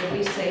superstitions that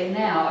we say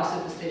now are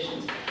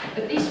superstitions.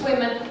 But these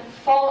women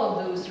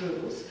followed those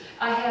rules.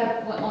 I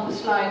have on the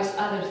slides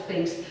other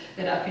things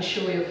that I can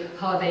show you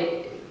how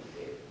they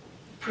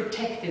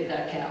protected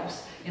their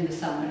cows in the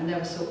summer, and that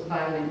was so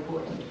vitally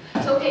important.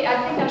 So okay, I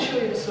think I'll show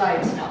you the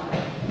slides now.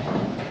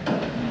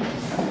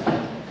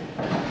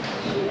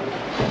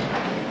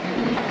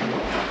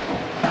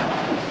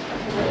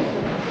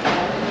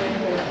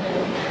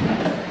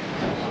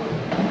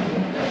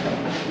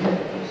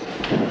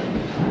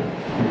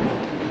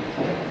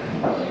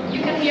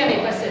 You can hear me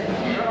if I sit.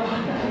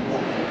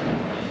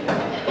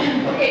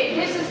 Okay,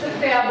 this is the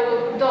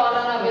Fäbod,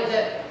 Dalarna, with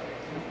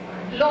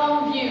a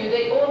long view.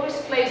 They always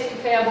placed the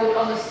Fäbod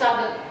on the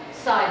southern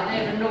side,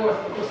 never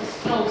north, because the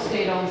snow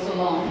stayed on so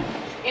long.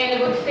 And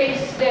it would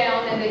face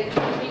down, and they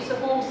would be so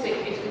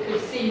homesick if they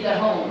could see their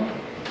home.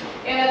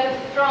 And at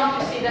the front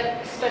you see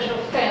that special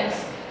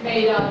fence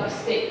made out of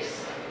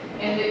sticks,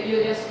 and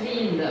you just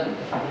lean them.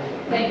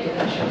 Thank you,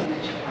 that shows me.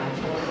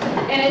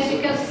 And as you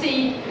can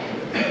see,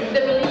 the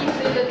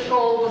belief in the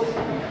troll was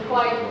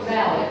quite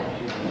valid.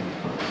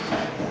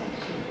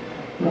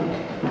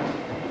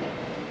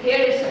 Here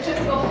is a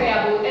typical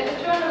Fäbod. At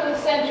the turn of the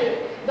century,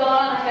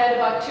 Dalarna had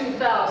about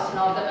 2,000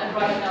 of them, and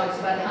right now it's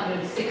about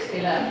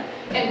 160 left.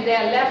 And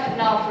they're left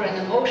now for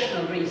an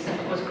emotional reason,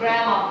 because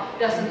Grandma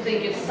doesn't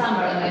think it's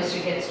summer unless she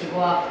gets to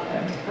go up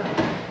there.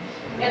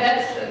 And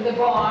that's the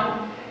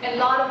barn. And a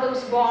lot of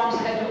those barns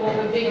had to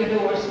open bigger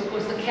doors,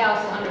 because the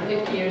cows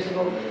 150 years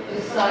ago were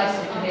the size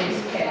of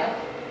today's calf.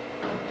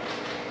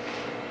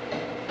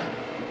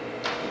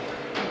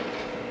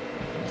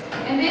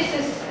 And this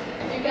is,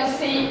 you can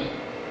see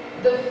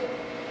the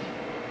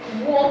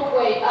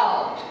walkway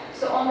out.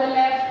 So on the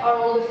left are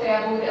all the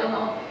Fäbod, and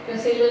you can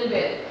see a little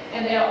bit,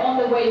 and they are on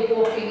the way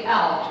walking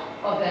out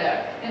of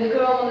there. And the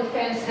girl on the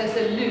fence has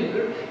a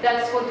lure.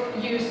 That's what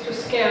used to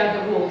scare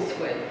the wolves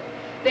with.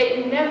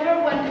 They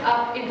never went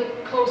up into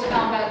close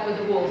combat with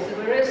the wolves. They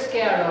were very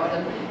scared of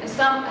them. And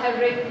some have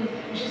written,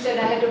 she said,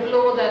 I had to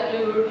blow that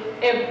lure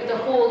the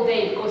whole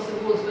day because the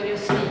wolves were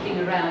just sneaking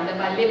around, and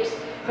my lips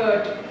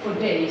hurt for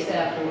days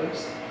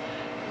afterwards.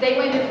 They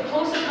went into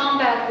closer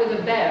combat with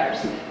the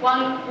bears.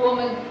 One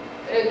woman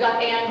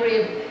got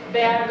angry, a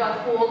bear got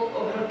hold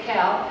of her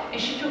cow, and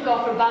she took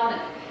off her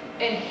bonnet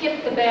and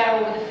hit the bear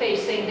over the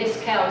face, saying,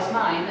 this cow is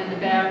mine, and the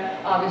bear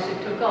obviously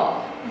took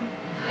off.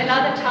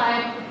 Another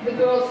time, the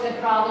girls had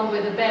a problem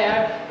with a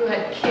bear who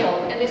had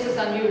killed, and this is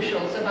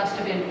unusual, so it must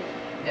have been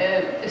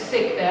a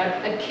sick bear,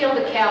 had killed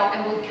the cow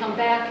and would come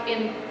back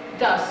in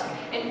dusk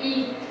and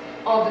eat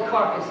all the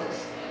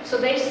carcasses. So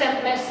they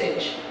sent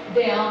message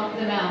down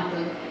the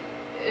mountain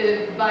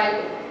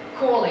by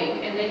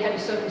calling, and they had a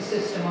certain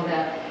system of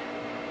that.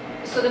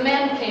 So the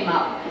men came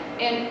up,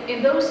 and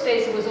in those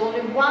days there was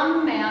only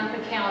one man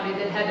per county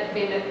that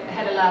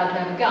had allowed to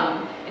have a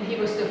gun, and he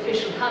was the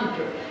official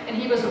hunter, and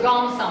he was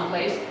gone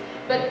someplace.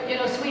 But you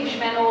know, Swedish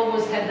men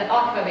always had the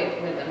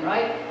aquavit with them,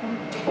 right?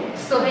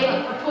 So they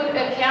put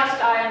a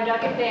cast iron,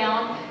 dug it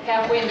down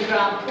halfway in the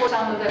ground, poured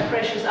some of the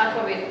precious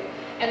aquavit,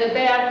 and the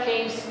bear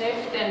came,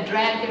 sniffed, and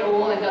drank it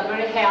all, and got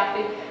very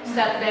happy,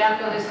 sat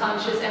back on his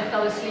haunches and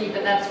fell asleep,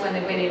 and that's when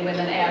they went in with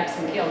an axe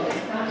and killed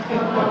him.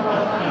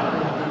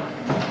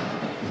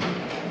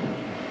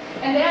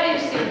 And there you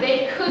see,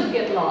 they could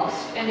get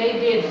lost, and they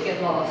did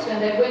get lost,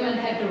 and the women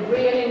had to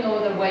really know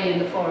their way in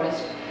the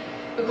forest.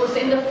 Because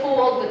in the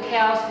fall, the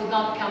cows would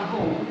not come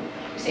home.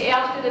 You see,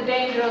 after the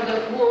danger of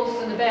the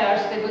wolves and the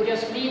bears, they would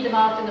just lead them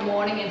out in the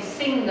morning and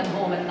sing them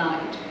home at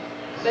night.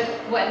 But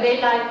when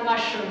they liked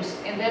mushrooms,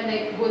 and then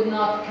they would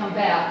not come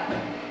back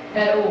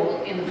at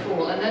all in the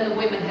fall, and then the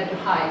women had to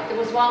hide. There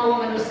was one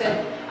woman who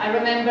said, I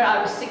remember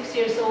I was 6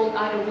 years old,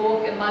 I had to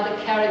walk, and mother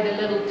carried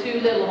the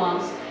two little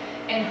ones.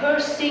 And her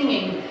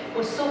singing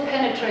was so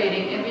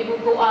penetrating, and we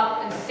would go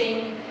up and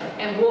sing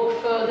and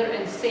walk further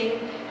and sing,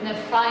 and then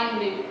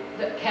finally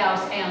the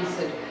cows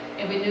answered.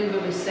 and we knew we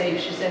were safe,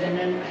 she said, and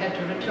then had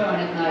to return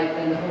at night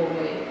and the whole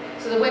way.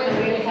 So the women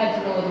really had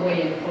to know the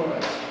way in the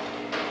forest.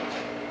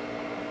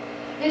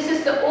 This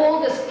is the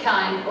oldest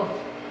kind of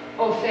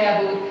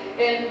fair wood,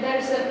 and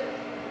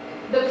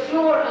the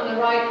floor on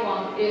the right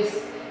one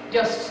is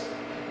just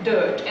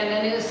dirt, and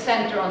then in the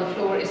center on the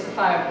floor is the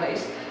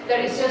fireplace.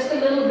 There is just a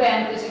little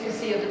vent, as you can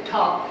see at the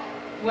top,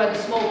 where the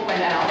smoke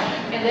went out,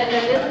 and then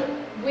a little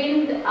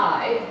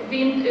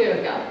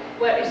vindöga,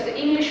 where is the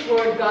English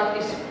word got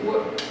this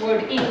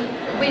word in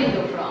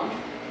window from.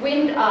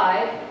 Wind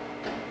eye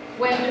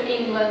went to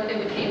England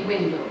and became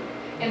window,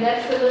 and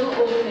that's the little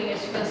opening,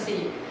 as you can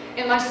see.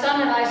 And my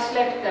son and I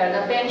slept there,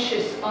 the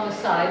benches on the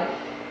side,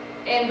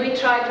 and we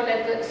tried to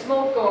let the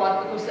smoke go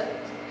out because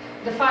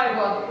the fire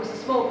go out because the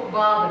smoke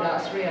bothered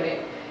us really.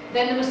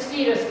 Then the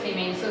mosquitoes came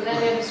in, so then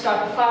we had to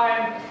start a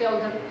fire, fill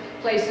the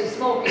place with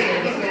smoke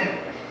again,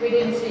 so we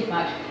didn't sleep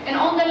much. And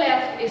on the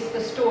left is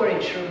the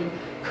storage room,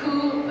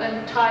 cool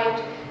and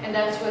tight, and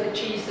that's where the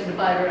cheese and the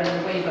butter and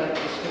the whey butter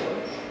is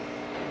stored.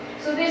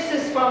 So this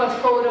is from a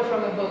photo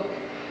from a book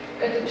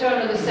at the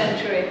turn of the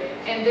century,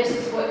 and this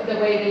is the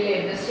way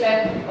they lived. They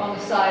slept on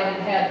the side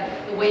and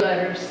had the whey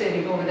butter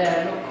sitting over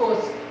there, and of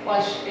course,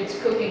 while it's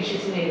cooking,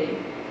 she's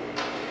knitting.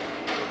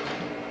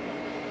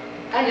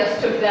 I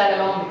just took that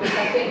along because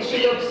I think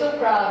she looked so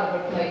proud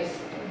of her place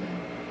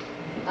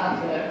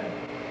up there.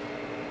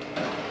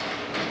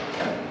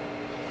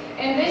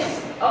 And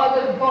these are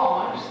the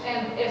barns,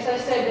 and as I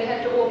said, they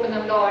had to open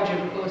them larger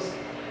because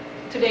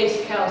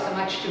today's cows are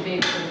much too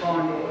big for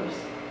barn doors.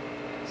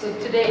 So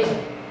today's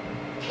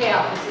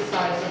calf is the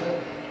size of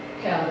a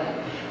cow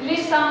then.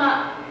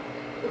 Lisanna,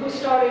 who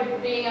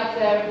started being up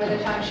there by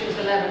the time she was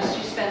 11,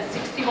 she spent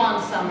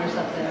 61 summers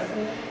up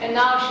there. And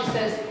now she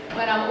says,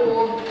 when I'm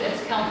old,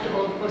 it's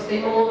comfortable because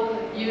they all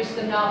use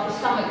them now for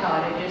summer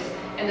cottages,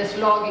 and there's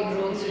logging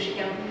roads so she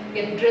can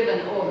get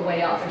driven all the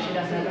way up and she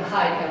doesn't have to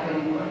hike up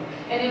anymore.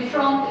 And in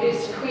front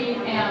is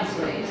Queen Anne's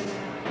lace.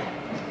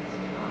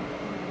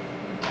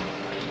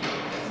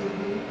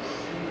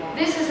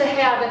 This is a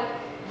habit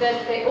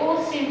that they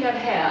all seem to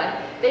have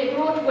had. They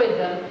brought with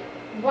them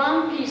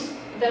one piece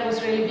that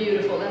was really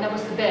beautiful, and that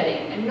was the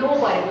bedding. And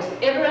nobody was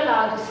ever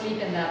allowed to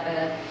sleep in that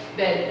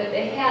bed, but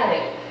they had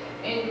it.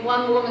 And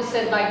one woman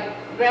said, my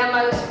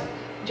grandmother's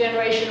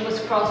generation was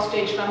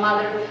cross-stitch, my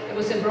mother, it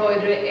was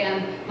embroidery,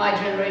 and my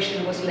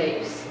generation was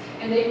lace.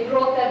 And they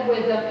brought that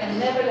with them and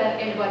never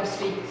let anybody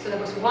sleep. So there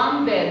was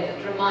one bed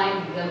that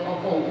reminded them of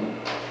home.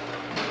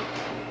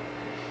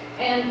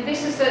 And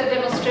this is a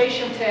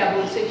demonstration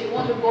table, so if you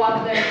want to go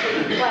out there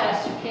and take a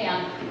class, you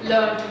can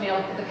learn to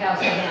milk the cows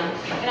by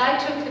hand. And I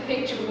took the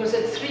picture because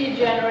it's 3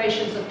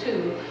 generations of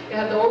tool. You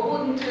have the old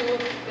wooden tool,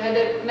 you have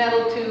the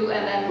metal tool,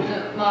 and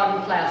then the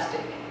modern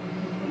plastic.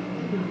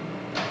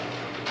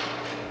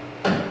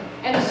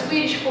 And the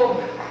Swedish folk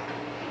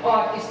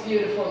art is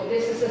beautiful.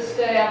 This is a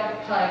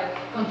stab-type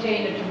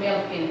container to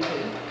milk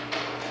into.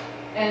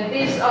 And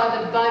these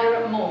are the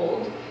butter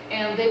mold,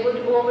 and they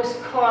would always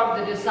carve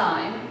the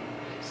design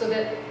so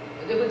that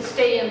they would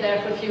stay in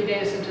there for a few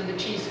days until the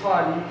cheese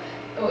hardened.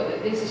 Oh,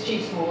 this is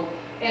cheese mold.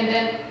 And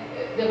then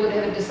they would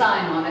have a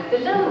design on it. The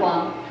little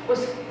one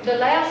was the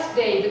last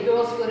day the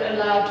girls were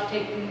allowed to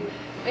take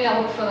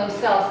milk for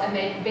themselves and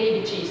make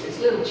baby cheeses,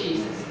 little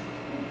cheeses.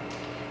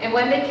 And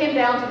when they came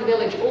down to the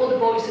village, all the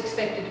boys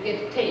expected to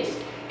get a taste.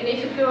 And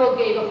if a girl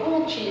gave a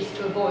whole cheese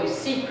to a boy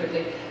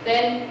secretly,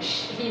 then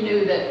he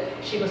knew that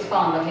she was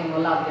fond of him or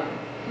loved him.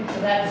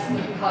 So that's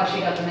how she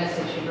got the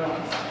message she brought.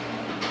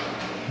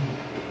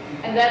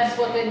 And that's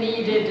what they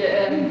needed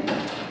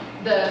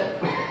the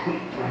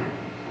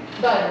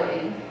butter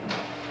in.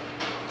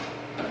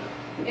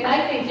 And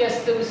I think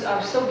just those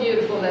are so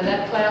beautiful, and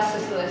that class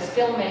is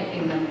still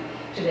making them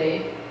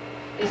today.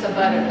 These are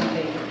butter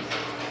containers.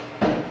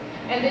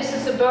 And this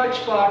is a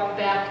birch bark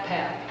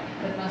backpack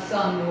that my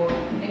son wore.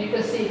 And you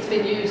can see it's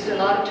been used a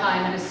lot of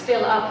time and it's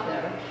still up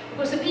there.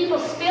 Because the people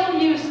still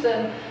use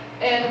them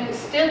and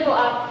still go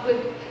up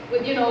with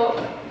you know,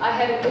 I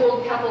had an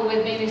old couple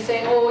with me and he's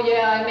saying, oh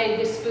yeah, I made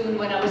this spoon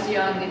when I was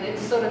young, and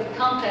it's sort of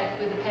contact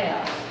with the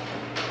past.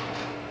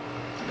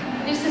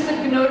 This is a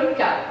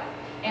gnurka,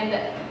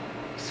 and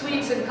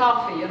sweets and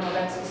coffee, you know,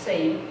 that's the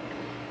same.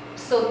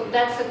 So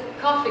that's a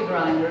coffee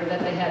grinder that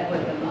they had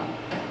with them.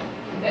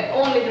 They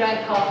only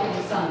drank coffee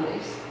on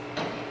Sundays.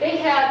 They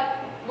had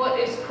what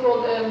is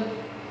called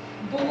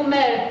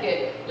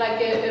bomärke,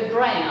 like a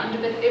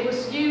brand, but it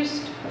was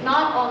used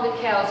not on the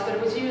cows, but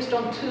it was used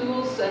on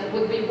tools and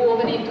would be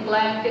woven into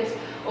blankets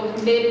or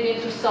knitted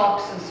into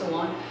socks and so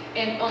on,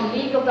 and on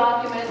legal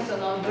documents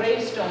and on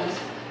gravestones.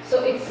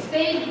 So it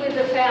stayed with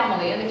the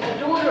family, and if the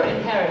daughter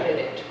inherited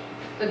it,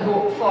 the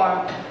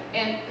farm,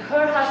 and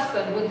her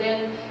husband would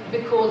then be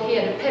called, he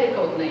had a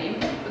petticoat name,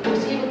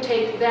 because he would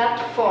take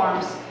that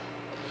farm's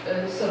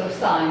sort of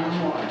sign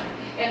and mark.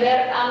 And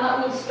there,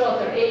 Anna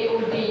Ulsdotter,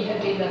 AOD,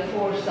 had been there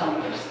 4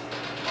 summers.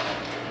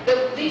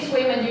 These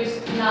women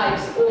used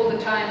knives all the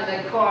time, and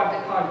they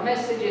carved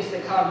messages,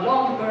 they carved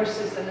long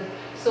verses, and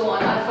so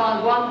on. I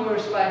found one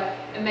verse by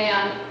a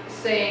man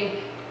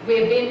saying, we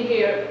have been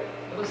here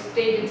It was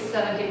dated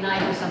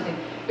 79 or something.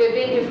 We've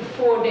been here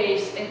for 4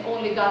 days and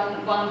only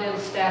gotten one little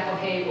stack of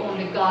hay.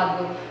 Only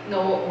God will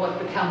know what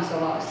becomes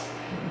of us.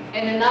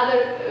 And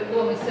another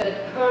woman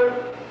said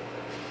her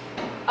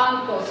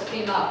uncles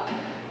came up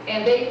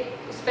and they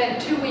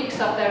spent 2 weeks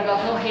up there,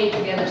 got no hay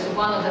together, so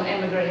one of them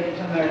emigrated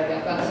to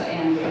America, got so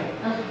angry.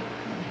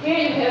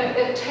 Here you have,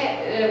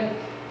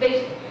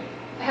 they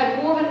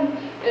had woven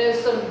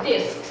sort of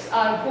discs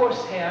out of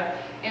horsehair,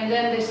 and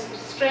then they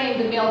strained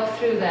the milk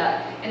through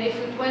that. And if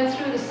it went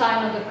through the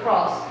sign of the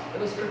cross, it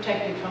was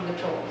protected from the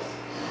trolls.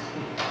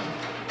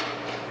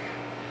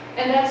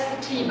 And that's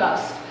the tea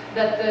bust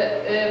that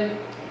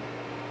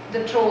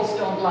the trolls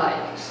don't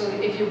like. So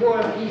if you wore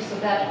a piece of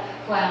that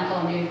plant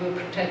on you, you were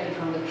protected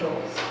from the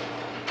trolls.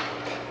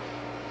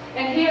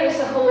 And here is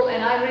a hole,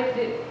 and I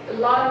read a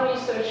lot of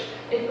research.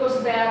 It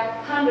goes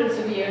back hundreds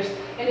of years,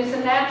 and it's a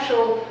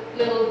natural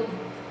little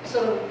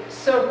sort of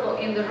circle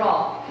in the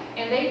rock.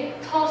 And they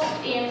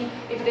tossed in,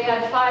 if they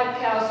had 5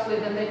 cows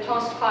with them, they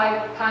tossed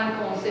 5 pine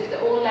cones. If they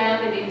all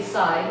landed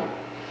inside,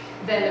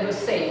 then it was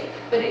safe.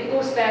 But it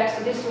goes back,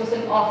 so this was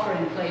an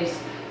offering place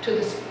to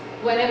this.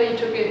 Whenever you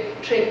took a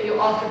trip, you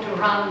offered to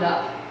round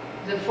up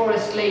the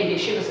forest lady.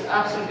 She was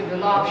absolutely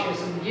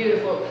voluptuous and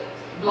beautiful,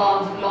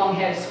 blonde,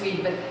 long-haired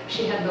Swede, but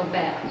she had no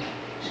back.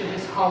 She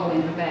was hollow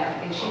in her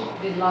back, and she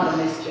did a lot of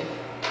mischief.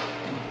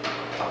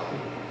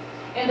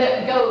 And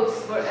the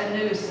goats were a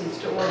nuisance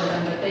to all of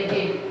them, but they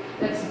gave,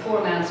 that's a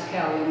poor man's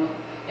cow, you know,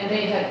 and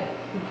they had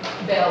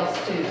bells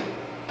too.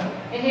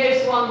 And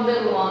here's one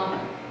little one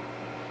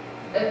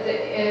at the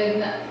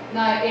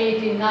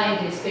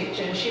 1890s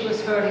picture, and she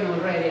was herding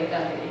already at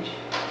that age.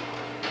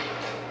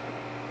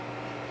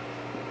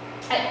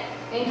 And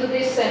into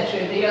this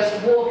century, they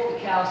just walked the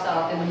cows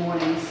out in the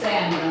morning and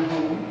sand them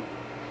home.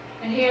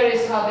 And here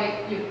is how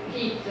you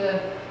heat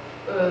the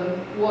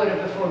water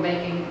before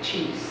making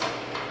cheese.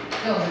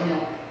 No, the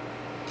milk.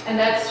 And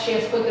that's, she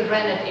has put the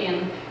rennet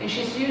in, and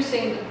she's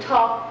using the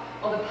top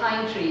of a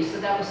pine tree, so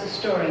that was a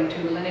stirring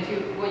tool. And if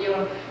when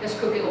you're just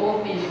cooking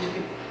oatmeal, you took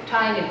a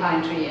tiny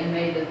pine tree and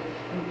made it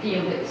and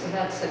peeled it, so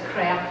that's a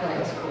crap, like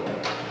it's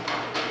called.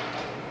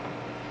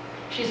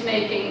 She's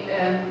making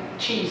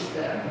cheese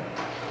there.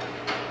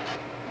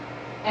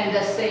 And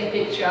the same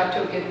picture, I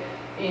took it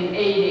in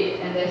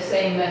 80, and the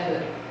same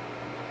method.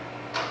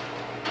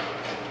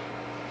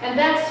 And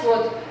that's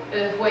what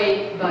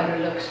whey butter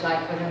looks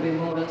like when it's been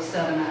boiled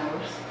 7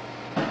 hours.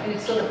 And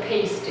it's sort of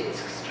pasty,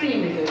 it's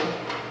extremely good.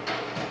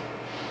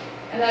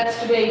 And that's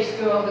today's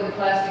girl with a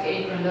plastic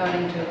apron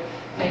learning to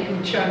make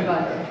churn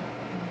butter.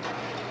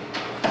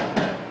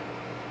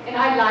 And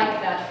I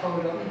like that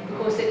photo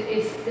because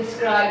it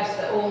describes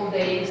the old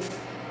days,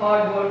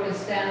 hard work and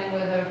standing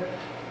with her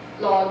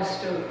logs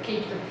to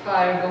keep the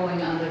fire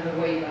going under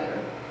her whey butter.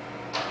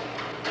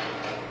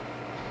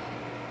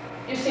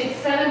 You see,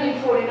 it's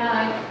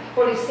 1749,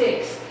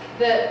 46.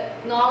 The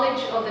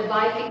knowledge of the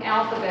Viking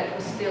alphabet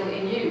was still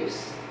in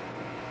use.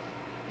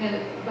 And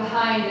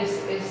behind is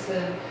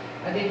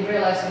I didn't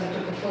realize when I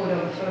took a photo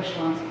of the first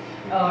ones,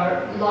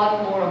 are a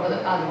lot more of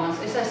the other ones.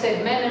 As I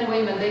said, men and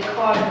women, they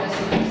carved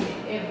messages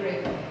in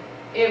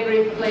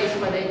every place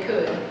where they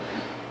could.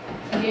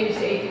 And here you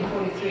see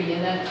 1843,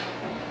 and then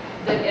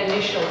the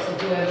initials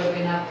of whoever had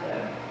been up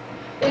there.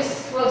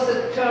 This was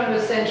the turn of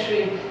the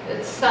century,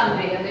 it's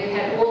Sunday, and they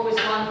had always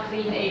one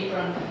clean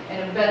apron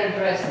and a better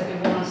dress that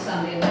they wore on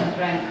Sunday, and then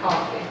drank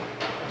coffee.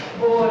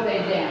 Or they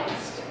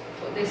danced.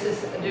 This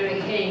is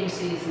during haying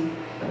season.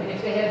 And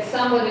if they had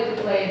somebody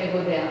to play, they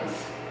would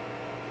dance.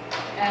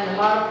 And a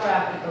lot of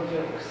practical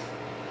jokes.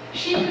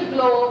 She could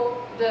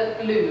blow the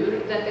lure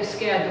that they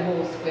scared the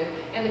wolves with,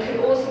 and it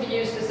could also be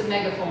used as a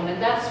megaphone, and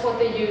that's what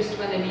they used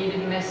when they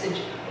needed a message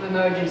of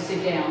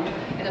emergency down.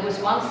 And there was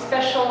one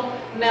special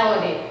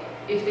melody,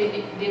 if they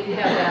didn't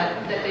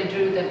have that they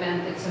drew that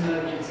meant it's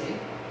emergency.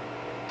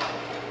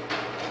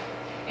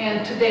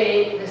 And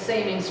today, the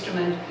same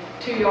instrument,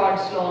 2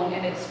 yards long,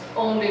 and it's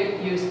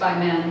only used by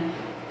men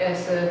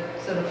as a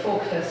sort of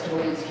folk festival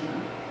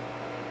instrument.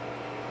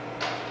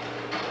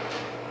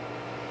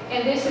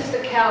 And this is the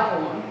cow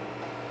horn.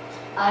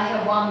 I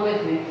have one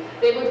with me.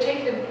 They would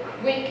take the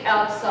wick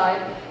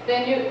outside,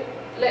 then you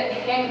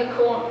hang the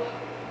corn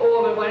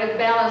over where it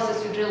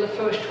balances, you drill the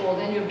first hole,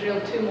 then you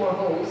drill 2 more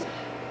holes.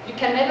 You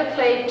can never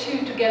play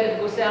 2 together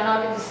because they are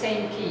not in the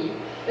same key.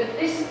 But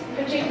this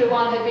particular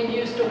one had been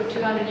used over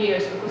 200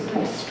 years because it's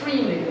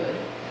extremely good.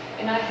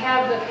 And I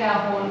have the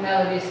cow horn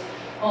melodies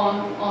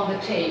on the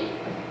tape.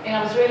 And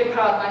I was really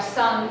proud. My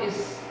son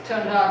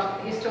turned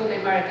out, he's totally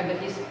American, but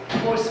he's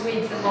more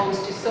Swedes than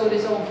most. He sewed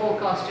his own full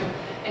costume.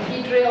 And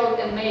he drilled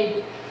and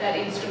made that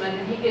instrument,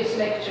 and he gives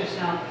lectures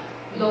now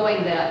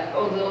blowing that,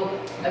 although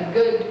a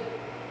good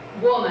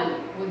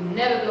woman would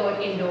never blow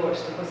it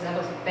indoors because that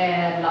was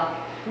bad luck.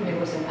 It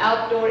was an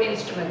outdoor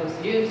instrument, it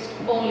was used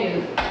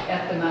only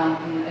at the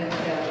mountain, at the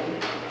valley.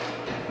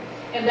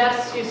 And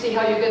that's, you see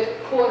how you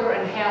get quarter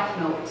and half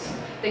notes.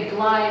 They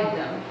glide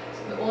them,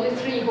 so only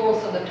 3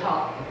 holes on the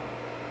top.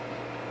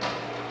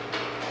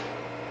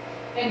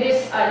 And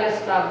this I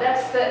just love.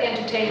 That's the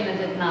entertainment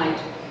at night.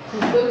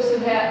 Those who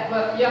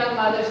were young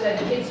mothers that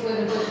had kids with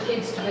them put the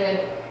kids to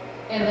bed,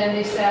 and then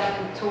they sat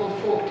and told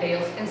folk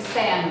tales and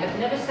sang, but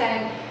never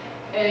sang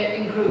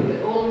in group,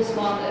 but always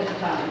one at a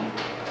time.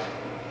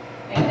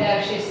 And they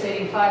actually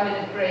sitting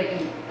 5-minute break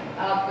and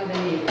out with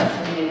the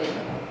needles.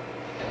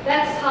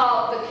 That's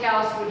how the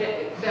cows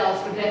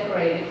bells were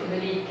decorated for the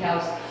lead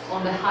cows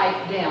on the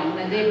hike down,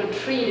 and they were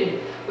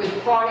treated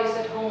with parties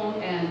at home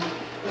and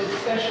with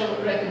special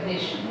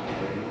recognition.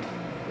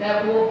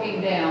 They're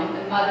walking down,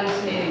 and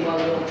mothers knitting while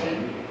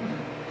walking.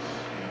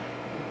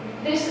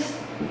 This is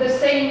the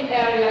same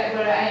area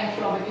where I am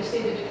from. If you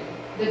see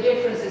the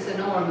difference is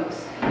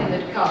enormous in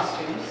the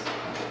costumes.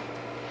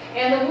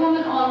 And the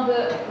woman on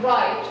the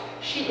right,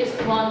 she is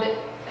the one that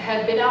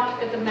had been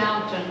up at the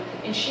mountain,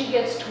 and she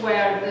gets to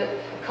wear the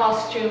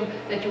costume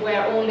that you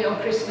wear only on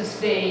Christmas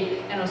Day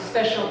and on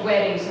special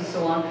weddings and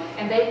so on.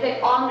 And they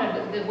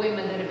honored the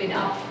women that had been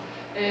up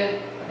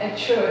at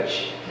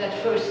church that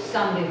first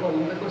Sunday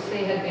home, because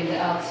they had been the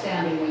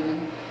outstanding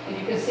women. And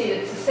you can see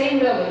it's the same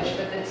village,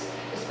 but it's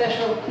a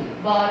special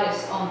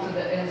bodice onto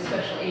the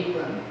special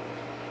apron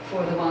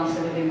for the ones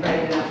that have been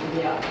brave enough to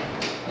be up.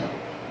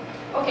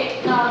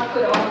 Okay, now I'll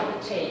put on the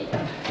tape.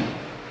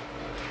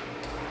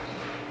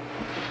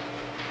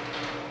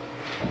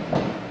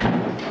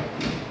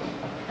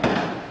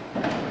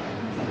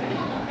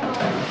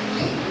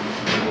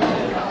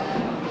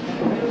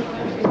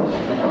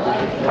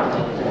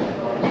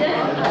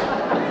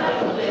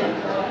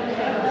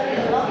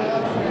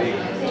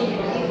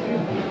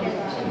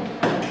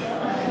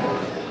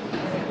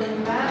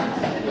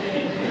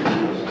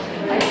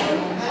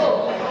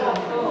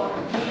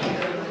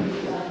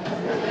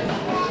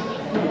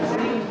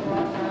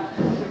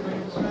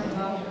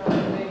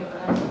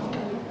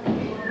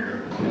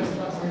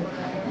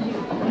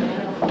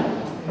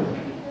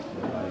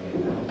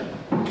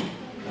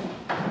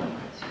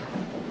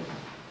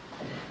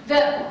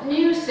 The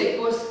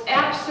music was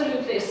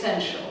absolutely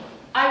essential.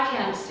 I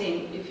can't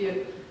sing, if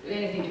you do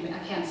anything to me, I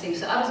can't sing.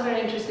 So I was very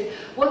interested,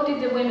 what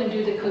did the women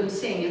do that couldn't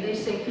sing? And they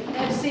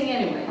had to sing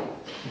anyway.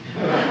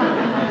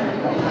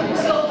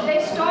 So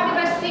they started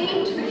by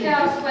singing to the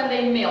cows when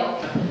they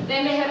milk.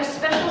 Then they had a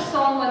special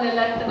song when they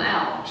let them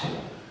out.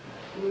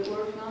 Do it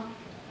work now?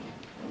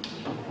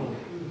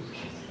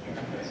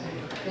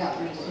 Yeah.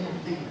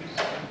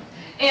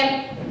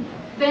 And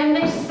then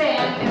they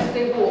sang as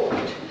they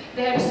walked.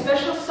 They had a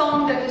special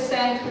song that they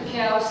sang to the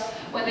cows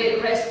when they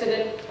rested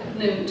at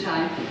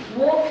noontime.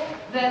 Walked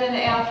then in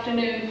the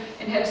afternoon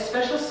and had a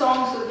special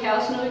song so the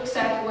cows knew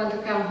exactly when to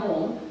come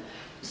home.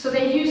 So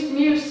they used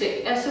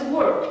music as a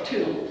work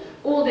tool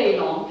all day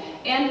long.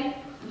 And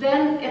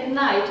then at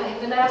night,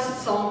 the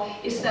last song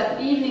is that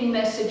evening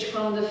message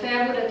from the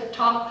fairwood at the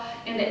top,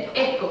 and it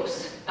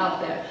echoes out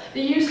there.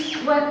 They used,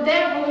 when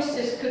their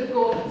voices could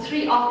go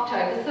 3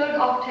 octaves, the 3rd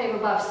octave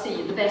above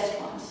C, the best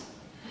ones.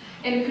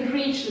 And it could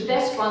reach the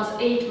best ones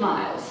 8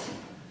 miles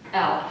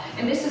out.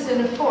 And this is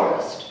in a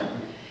forest.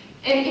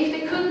 And if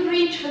they couldn't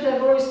reach for their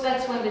voice,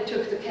 that's when they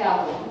took the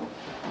cow horn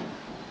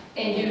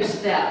and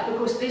used that,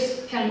 because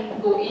this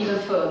can go even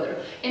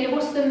further. And it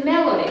was the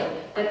melody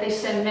that they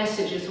sent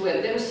messages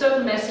with. There were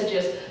certain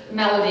messages,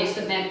 melodies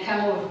that meant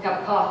come over for a cup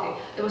of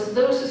coffee. There was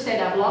those who said,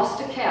 I've lost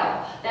a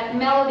cow. That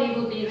melody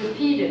will be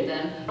repeated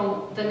then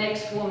from the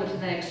next woman to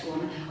the next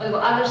woman. Or there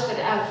were others that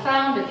I've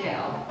found a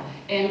cow,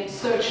 and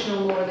search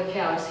no more, the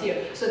cow is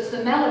here. So it's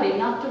the melody,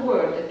 not the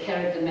word, that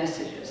carried the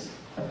messages.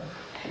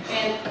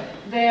 And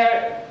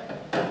there,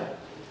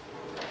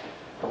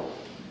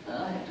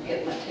 I have to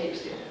get my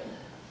tapes here.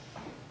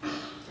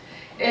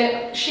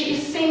 She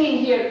is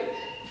singing here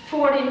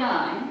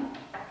 49.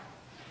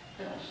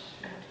 Gosh,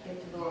 I have to get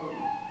the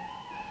volume.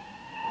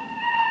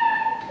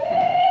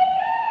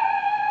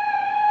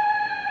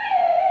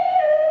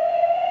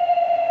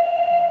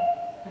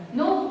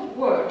 No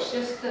words,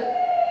 just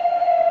the...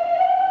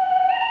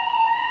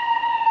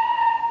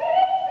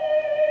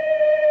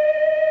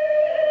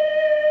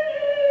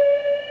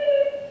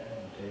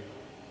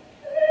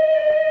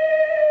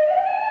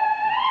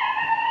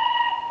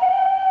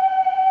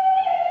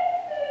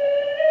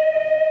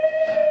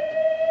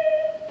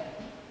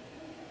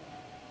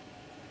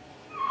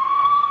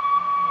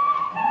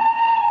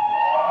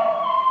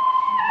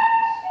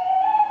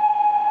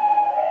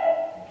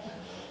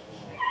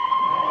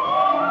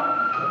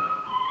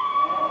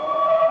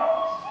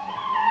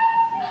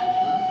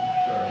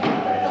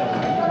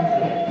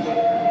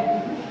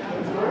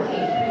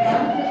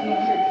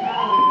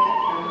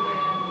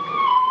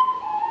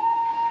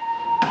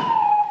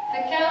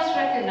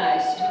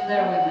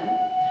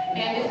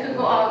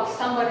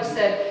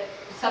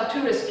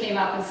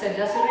 Said,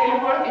 does it really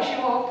work? And she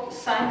walked,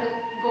 signed the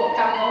go,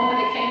 coming home when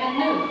they came and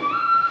knew.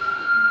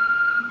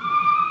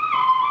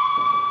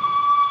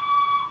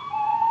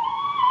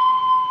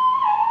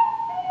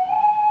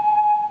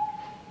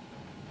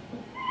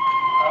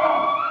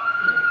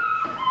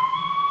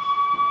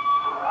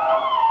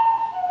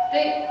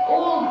 The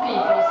old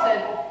people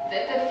said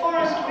that the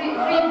forest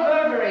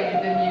reverberated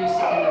the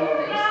music in the old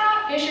days.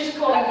 Here she's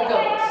calling the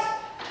goats.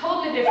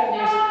 Totally different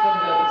music for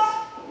the goats.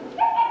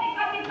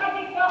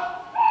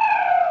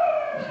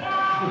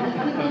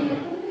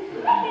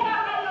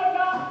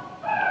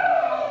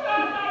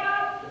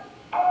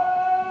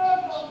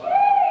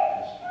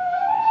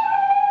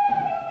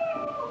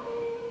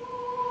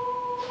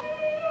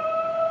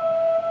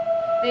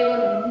 They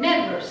would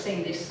never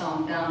sing this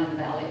song down in the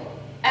valley,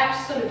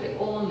 absolutely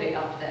only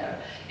up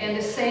there. And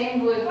the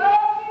same would,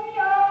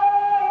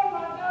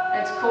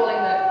 it's calling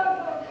the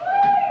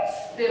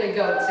stilly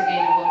goats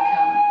again will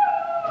come.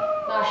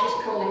 Now she's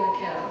calling the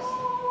cows.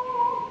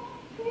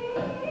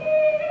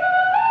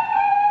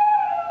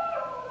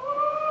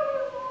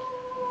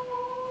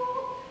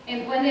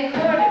 And when they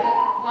heard it,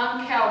 that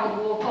one cow would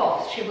walk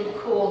off, she would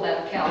call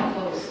that cow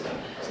closer.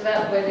 So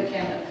that way they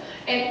came up.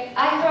 And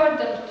I heard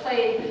them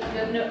play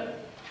the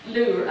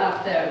lure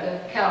up there, the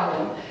cow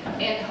horn,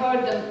 and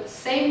heard them,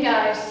 same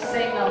guys,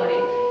 same melody.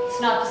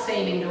 It's not the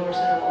same indoors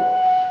at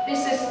all.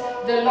 This is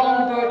the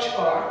long birch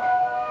bark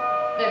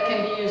that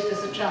can be used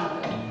as a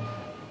trumpet.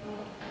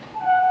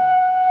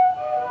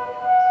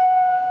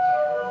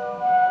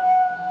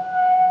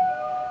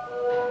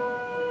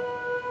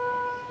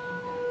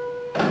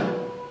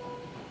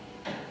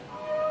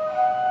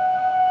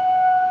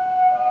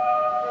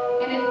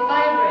 And it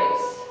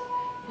vibrates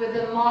with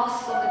the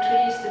moss on the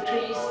trees, the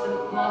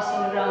moss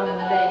on the ground in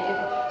the lake.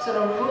 It sort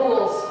of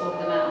rolls over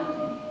the mountain.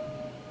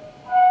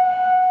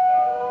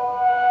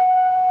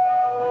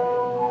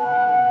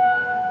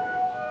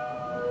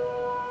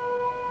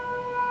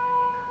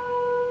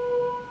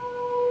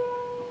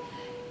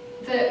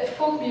 The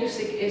folk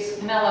music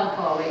is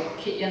melancholy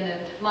in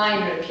the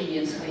minor key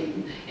in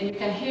Sweden, and you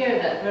can hear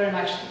that very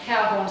much. The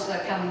cow horns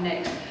that are coming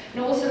next.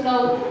 And also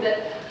note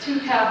that two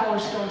cow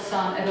horns don't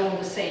sound at all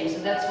the same, so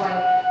that's why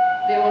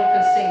they only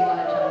can sing one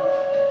at a time.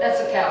 That's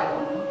a cow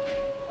horn.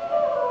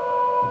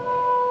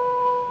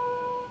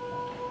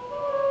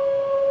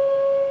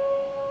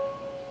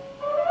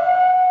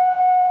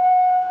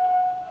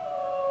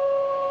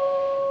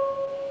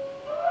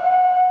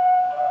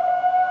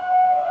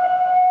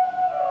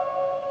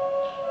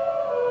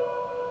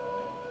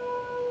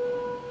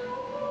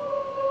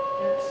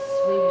 That's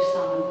Swedish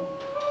sound.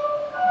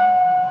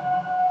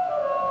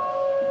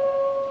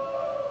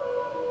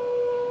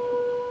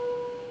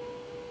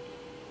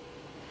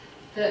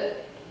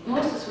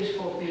 Most of Swedish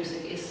folk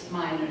music is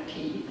minor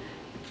key,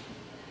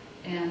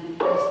 and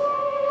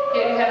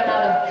here you have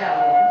another cow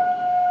horn.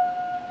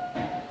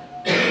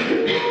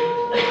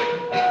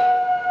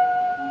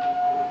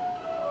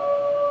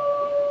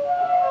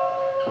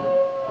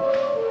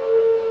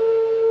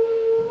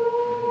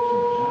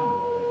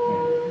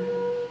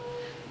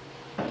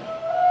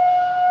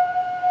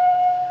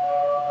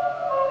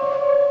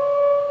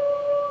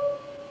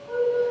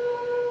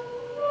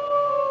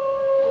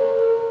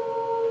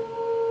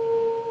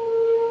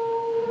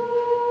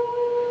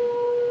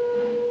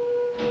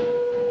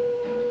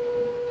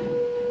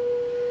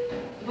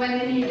 When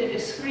they needed a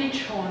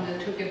screech horn that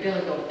took a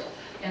billy goat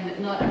and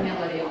not a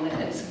melody on it,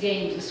 it's a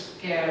game to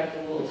scare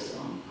the wolves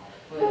on.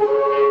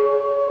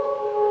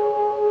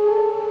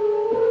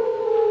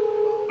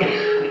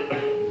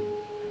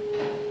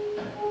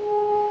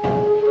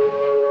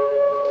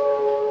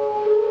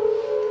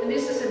 And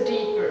this is a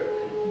deeper,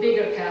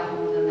 bigger cow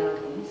horn than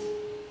that one's.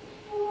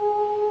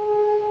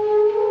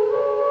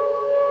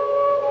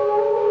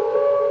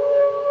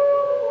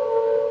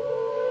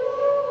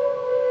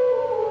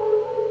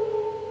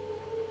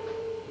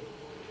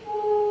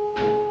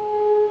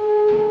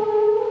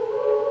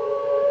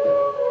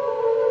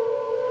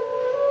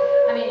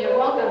 I mean, you're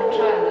welcome to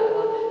try that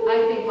one.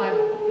 I think my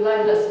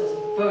blood vessels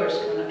burst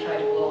when I tried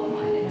to blow on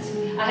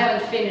mine. I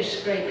haven't finished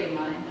scraping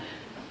mine,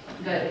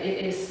 but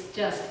it is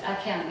just, I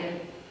can't get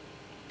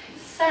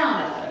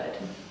sound out of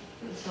it.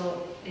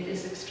 So it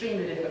is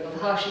extremely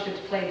difficult how she could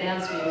play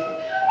dance music.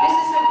 This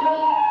is a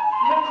little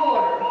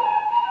recorder.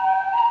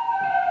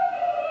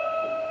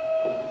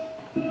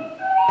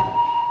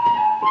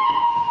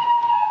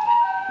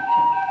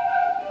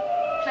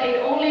 Played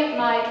only at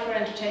night for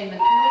entertainment,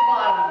 no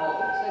bottom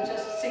hole, so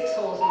just 6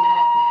 holes on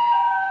top.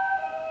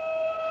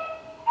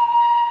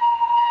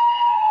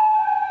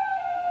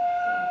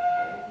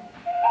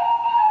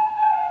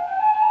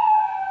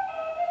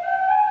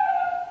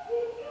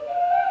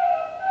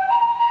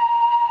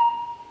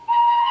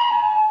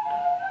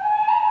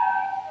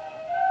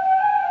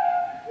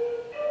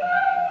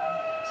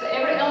 So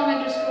every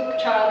elementary school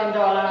child in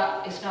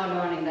Dalarna is now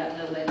learning that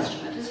little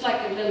instrument. It's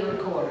like a little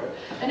recorder.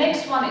 The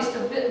next one is the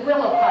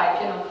willow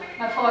pipe. You know,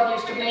 my father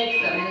used to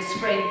make them in the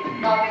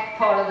spring, knock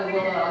part of the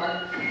willow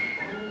out.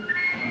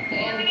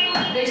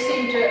 And they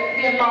seem to,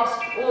 we have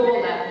lost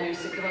all that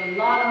music. There were a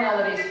lot of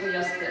melodies for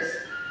just this.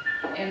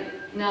 And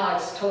now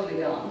it's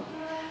totally gone.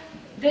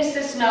 This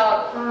is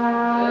now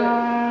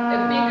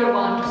a bigger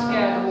one to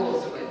scare the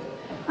wolves with.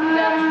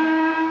 That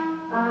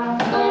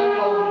long,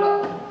 long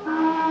look.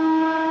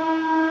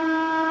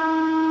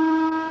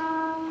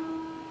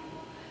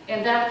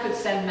 And that could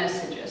send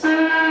messages.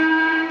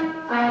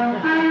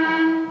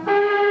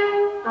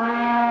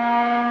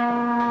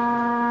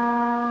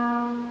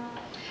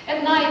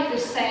 At night they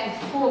sang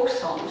folk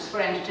songs for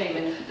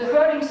entertainment. The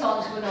herding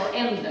songs were not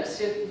endless,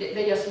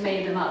 they just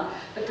made them up.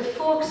 But the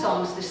folk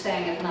songs they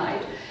sang at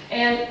night.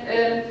 And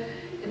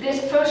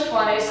this first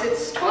one is,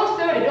 it's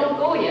 12:30, don't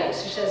go yet,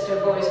 she says to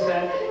her boys and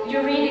girls.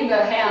 You're reading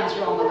their hands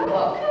wrong on the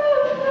clock.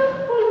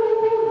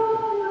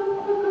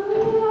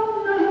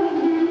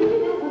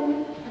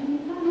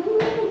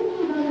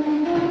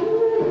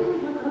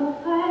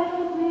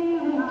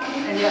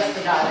 And yes,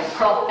 the dialect,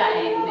 krocka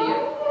in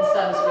there, in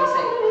some we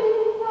say.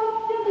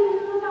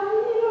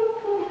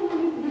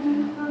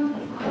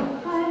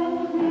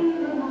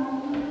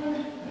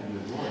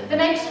 The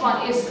next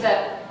one is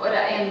what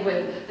I end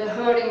with, the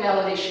herding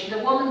melody. The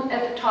woman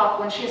at the top,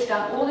 when she has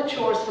done all the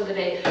chores for the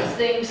day,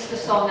 sings the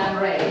song,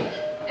 I'm ready.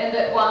 And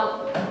the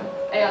one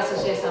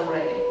answers, yes, I'm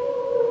ready.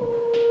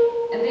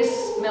 And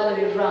this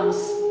melody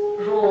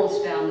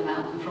rolls down the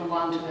mountain from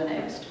one to the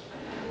next.